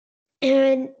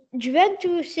 and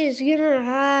Juventus is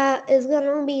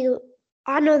gonna be.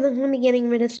 I know they're gonna be getting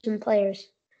rid of some players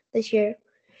this year.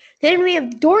 Then we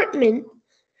have Dortmund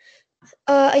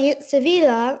against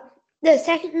Sevilla. The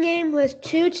second game was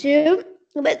 2-2,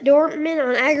 but Dortmund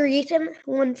on aggregation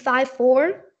won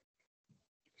 5-4.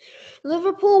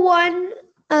 Liverpool won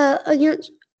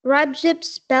against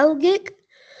Rajib Belgic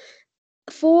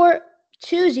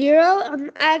 4-2-0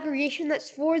 on aggregation.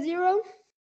 That's 4-0.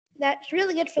 That's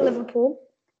really good for Liverpool.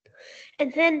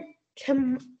 And then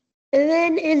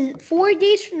in 4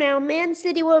 days from now, Man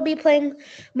City will be playing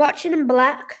Watching in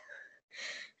Black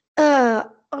on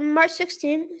March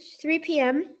 16th, 3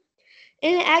 p.m.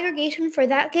 In the aggregation for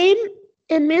that game,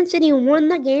 and Man City won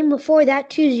the game before that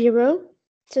 2-0.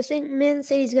 So I think Man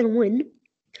City's going to win.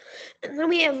 And then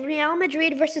we have Real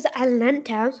Madrid versus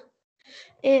Atlanta.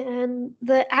 And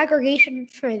the aggregation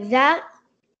for that,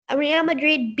 Real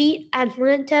Madrid beat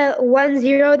Atlanta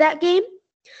 1-0 that game.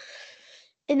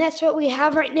 And that's what we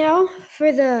have right now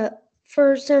for the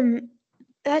for some.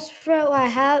 That's for what I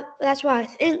have. That's what I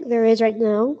think there is right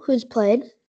now. Who's played,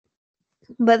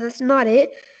 but that's not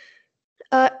it.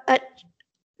 Let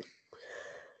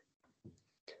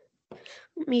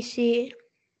me see.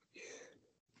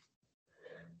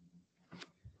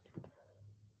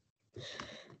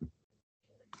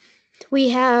 We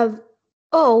have.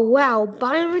 Oh wow!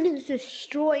 Byron is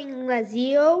destroying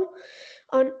Lazio.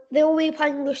 They will be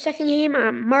playing their second game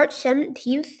on March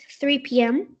 17th, 3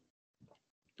 p.m.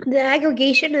 The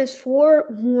aggregation is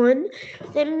 4-1.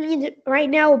 That means right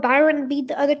now Byron beat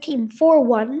the other team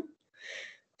 4-1.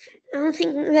 I don't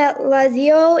think that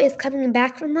Lazio is coming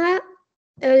back from that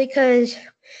because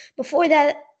before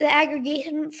that, the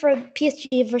aggregation for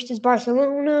PSG versus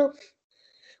Barcelona,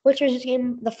 which was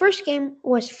the first game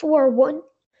was 4-1,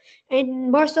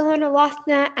 and Barcelona lost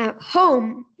that at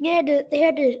home. They had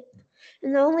to.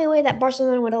 And the only way that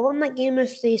Barcelona would have won that game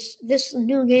this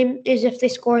new game is if they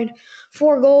scored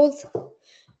 4 goals.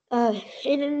 And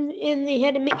they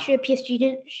had to make sure PSG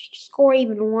didn't score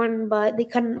even one, but they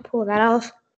couldn't pull that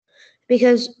off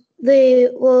because they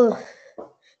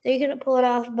couldn't pull it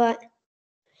off. But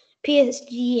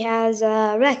PSG has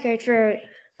a record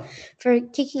for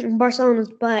kicking Barcelona's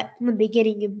butt in the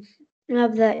beginning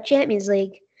of the Champions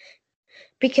League.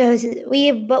 Because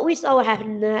we saw what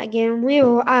happened in that game.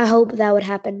 I hope that would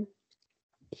happen.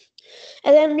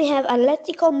 And then we have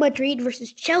Atletico Madrid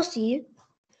versus Chelsea.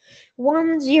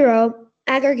 1-0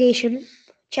 aggregation.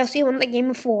 Chelsea won the game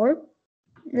before.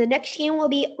 The next game will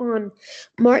be on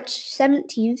March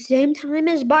 17th, same time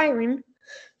as Byron.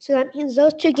 So that means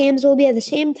those two games will be at the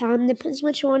same time. Depends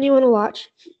which one you want to watch.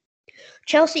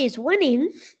 Chelsea is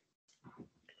winning.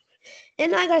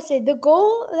 And I gotta say, the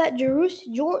goal that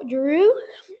Giroud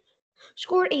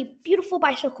scored a beautiful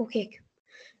bicycle kick.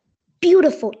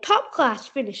 Beautiful, top class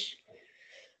finish.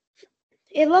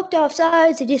 It looked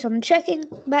offside, so did some checking.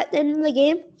 But at the end of the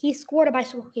game, he scored a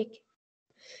bicycle kick.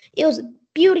 It was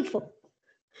beautiful.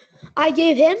 I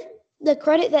gave him the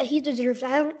credit that he deserves.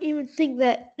 I don't even think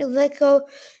that Atletico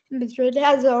Madrid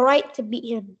has the right to beat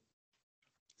him.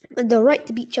 The right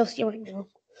to beat Chelsea right now.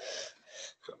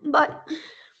 But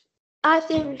I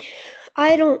think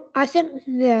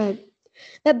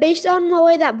that based on the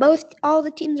way that all the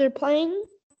teams are playing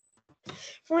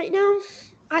right now,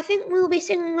 I think we'll be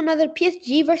seeing another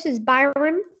PSG versus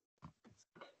Bayern,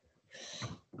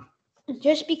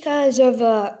 just because of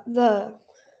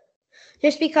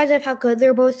how good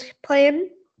they're both playing.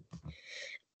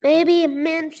 Maybe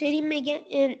Man City may get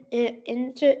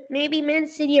into maybe Man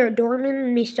City or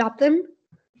Dortmund may stop them.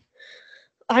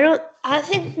 I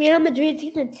think Real Madrid's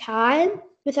gonna tie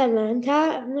with Atlanta.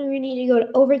 I think we need to go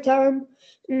to overtime,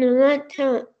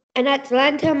 and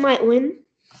Atlanta might win.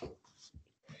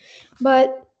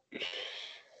 But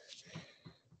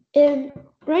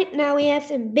right now we have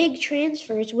some big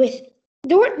transfers with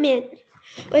Dortmund.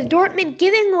 With Dortmund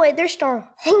giving away their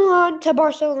star Haaland to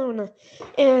Barcelona.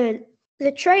 And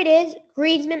the trade is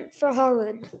Griezmann for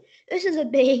Haaland. This is a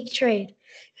big trade.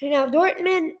 Now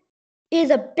Dortmund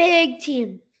is a big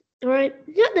team. Alright?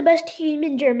 Not the best team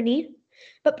in Germany,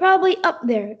 but probably up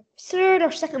there. Third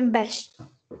or second best.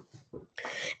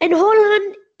 And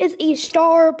Haaland is a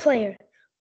star player.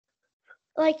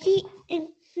 Like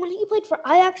when he played for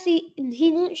Ajax, he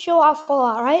didn't show off a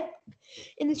lot, right?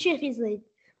 In the Champions League.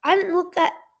 I didn't look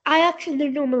at Ajax in their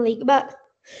normal league, but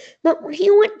when he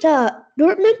went to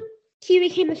Dortmund, he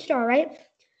became a star, right?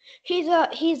 He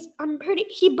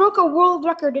broke a world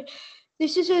record.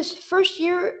 This is his first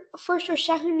or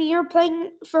second year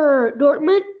playing for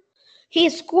Dortmund. He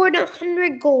scored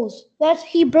 100 goals.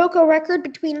 He broke a record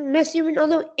between Messi,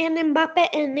 Ronaldo, and Mbappe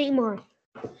and Neymar.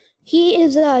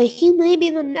 He may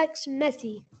be the next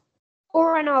Messi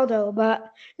or Ronaldo,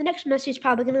 but the next Messi is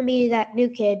probably going to be that new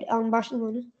kid on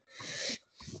Barcelona.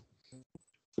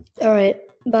 All right,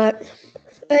 but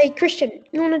hey, Christian,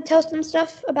 you want to tell some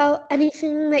stuff about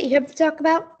anything that you have to talk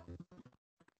about?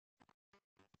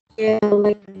 Yeah,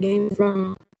 like the game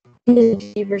from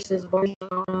PSG versus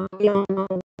Barcelona. We all know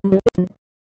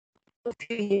a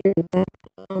few years back,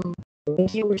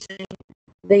 like you were saying,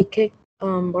 they kicked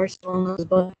Barcelona's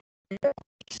butt.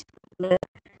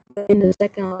 In the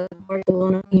second leg,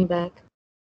 Barcelona came back.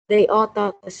 They all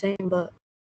thought the same, but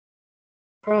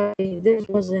probably this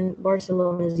wasn't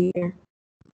Barcelona's year.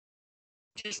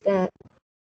 Just that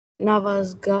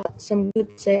Navas got some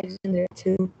good saves in there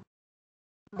too.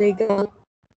 They got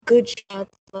good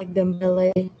shots like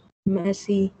Dembele,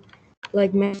 Messi.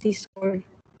 Like Messi scored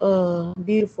a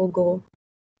beautiful goal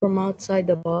from outside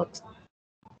the box.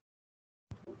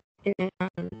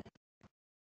 And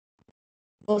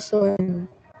also in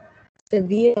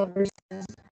Sevilla versus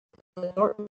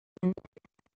Dortmund, He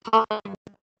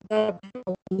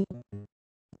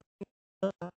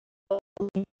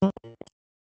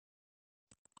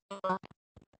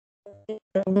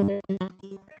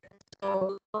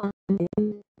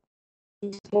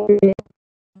started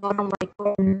on my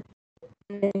corner,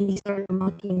 and then he started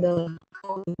mocking the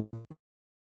Kobe.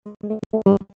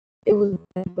 It was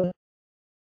bad, but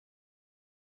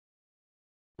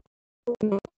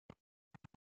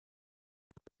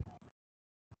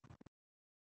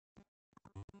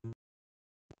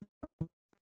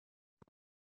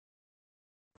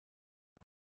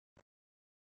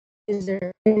is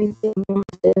there anything more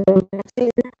to say about that?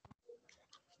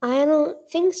 I don't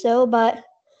think so, but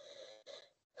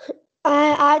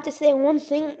I have to say one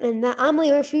thing, and that I'm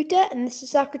Leo Futa, and this is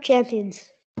Soccer Champions.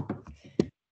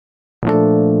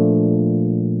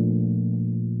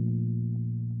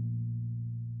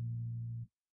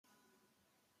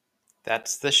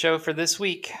 That's the show for this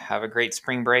week. Have a great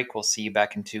spring break. We'll see you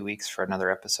back in 2 weeks for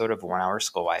another episode of 1 Hour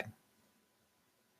Schoolwide.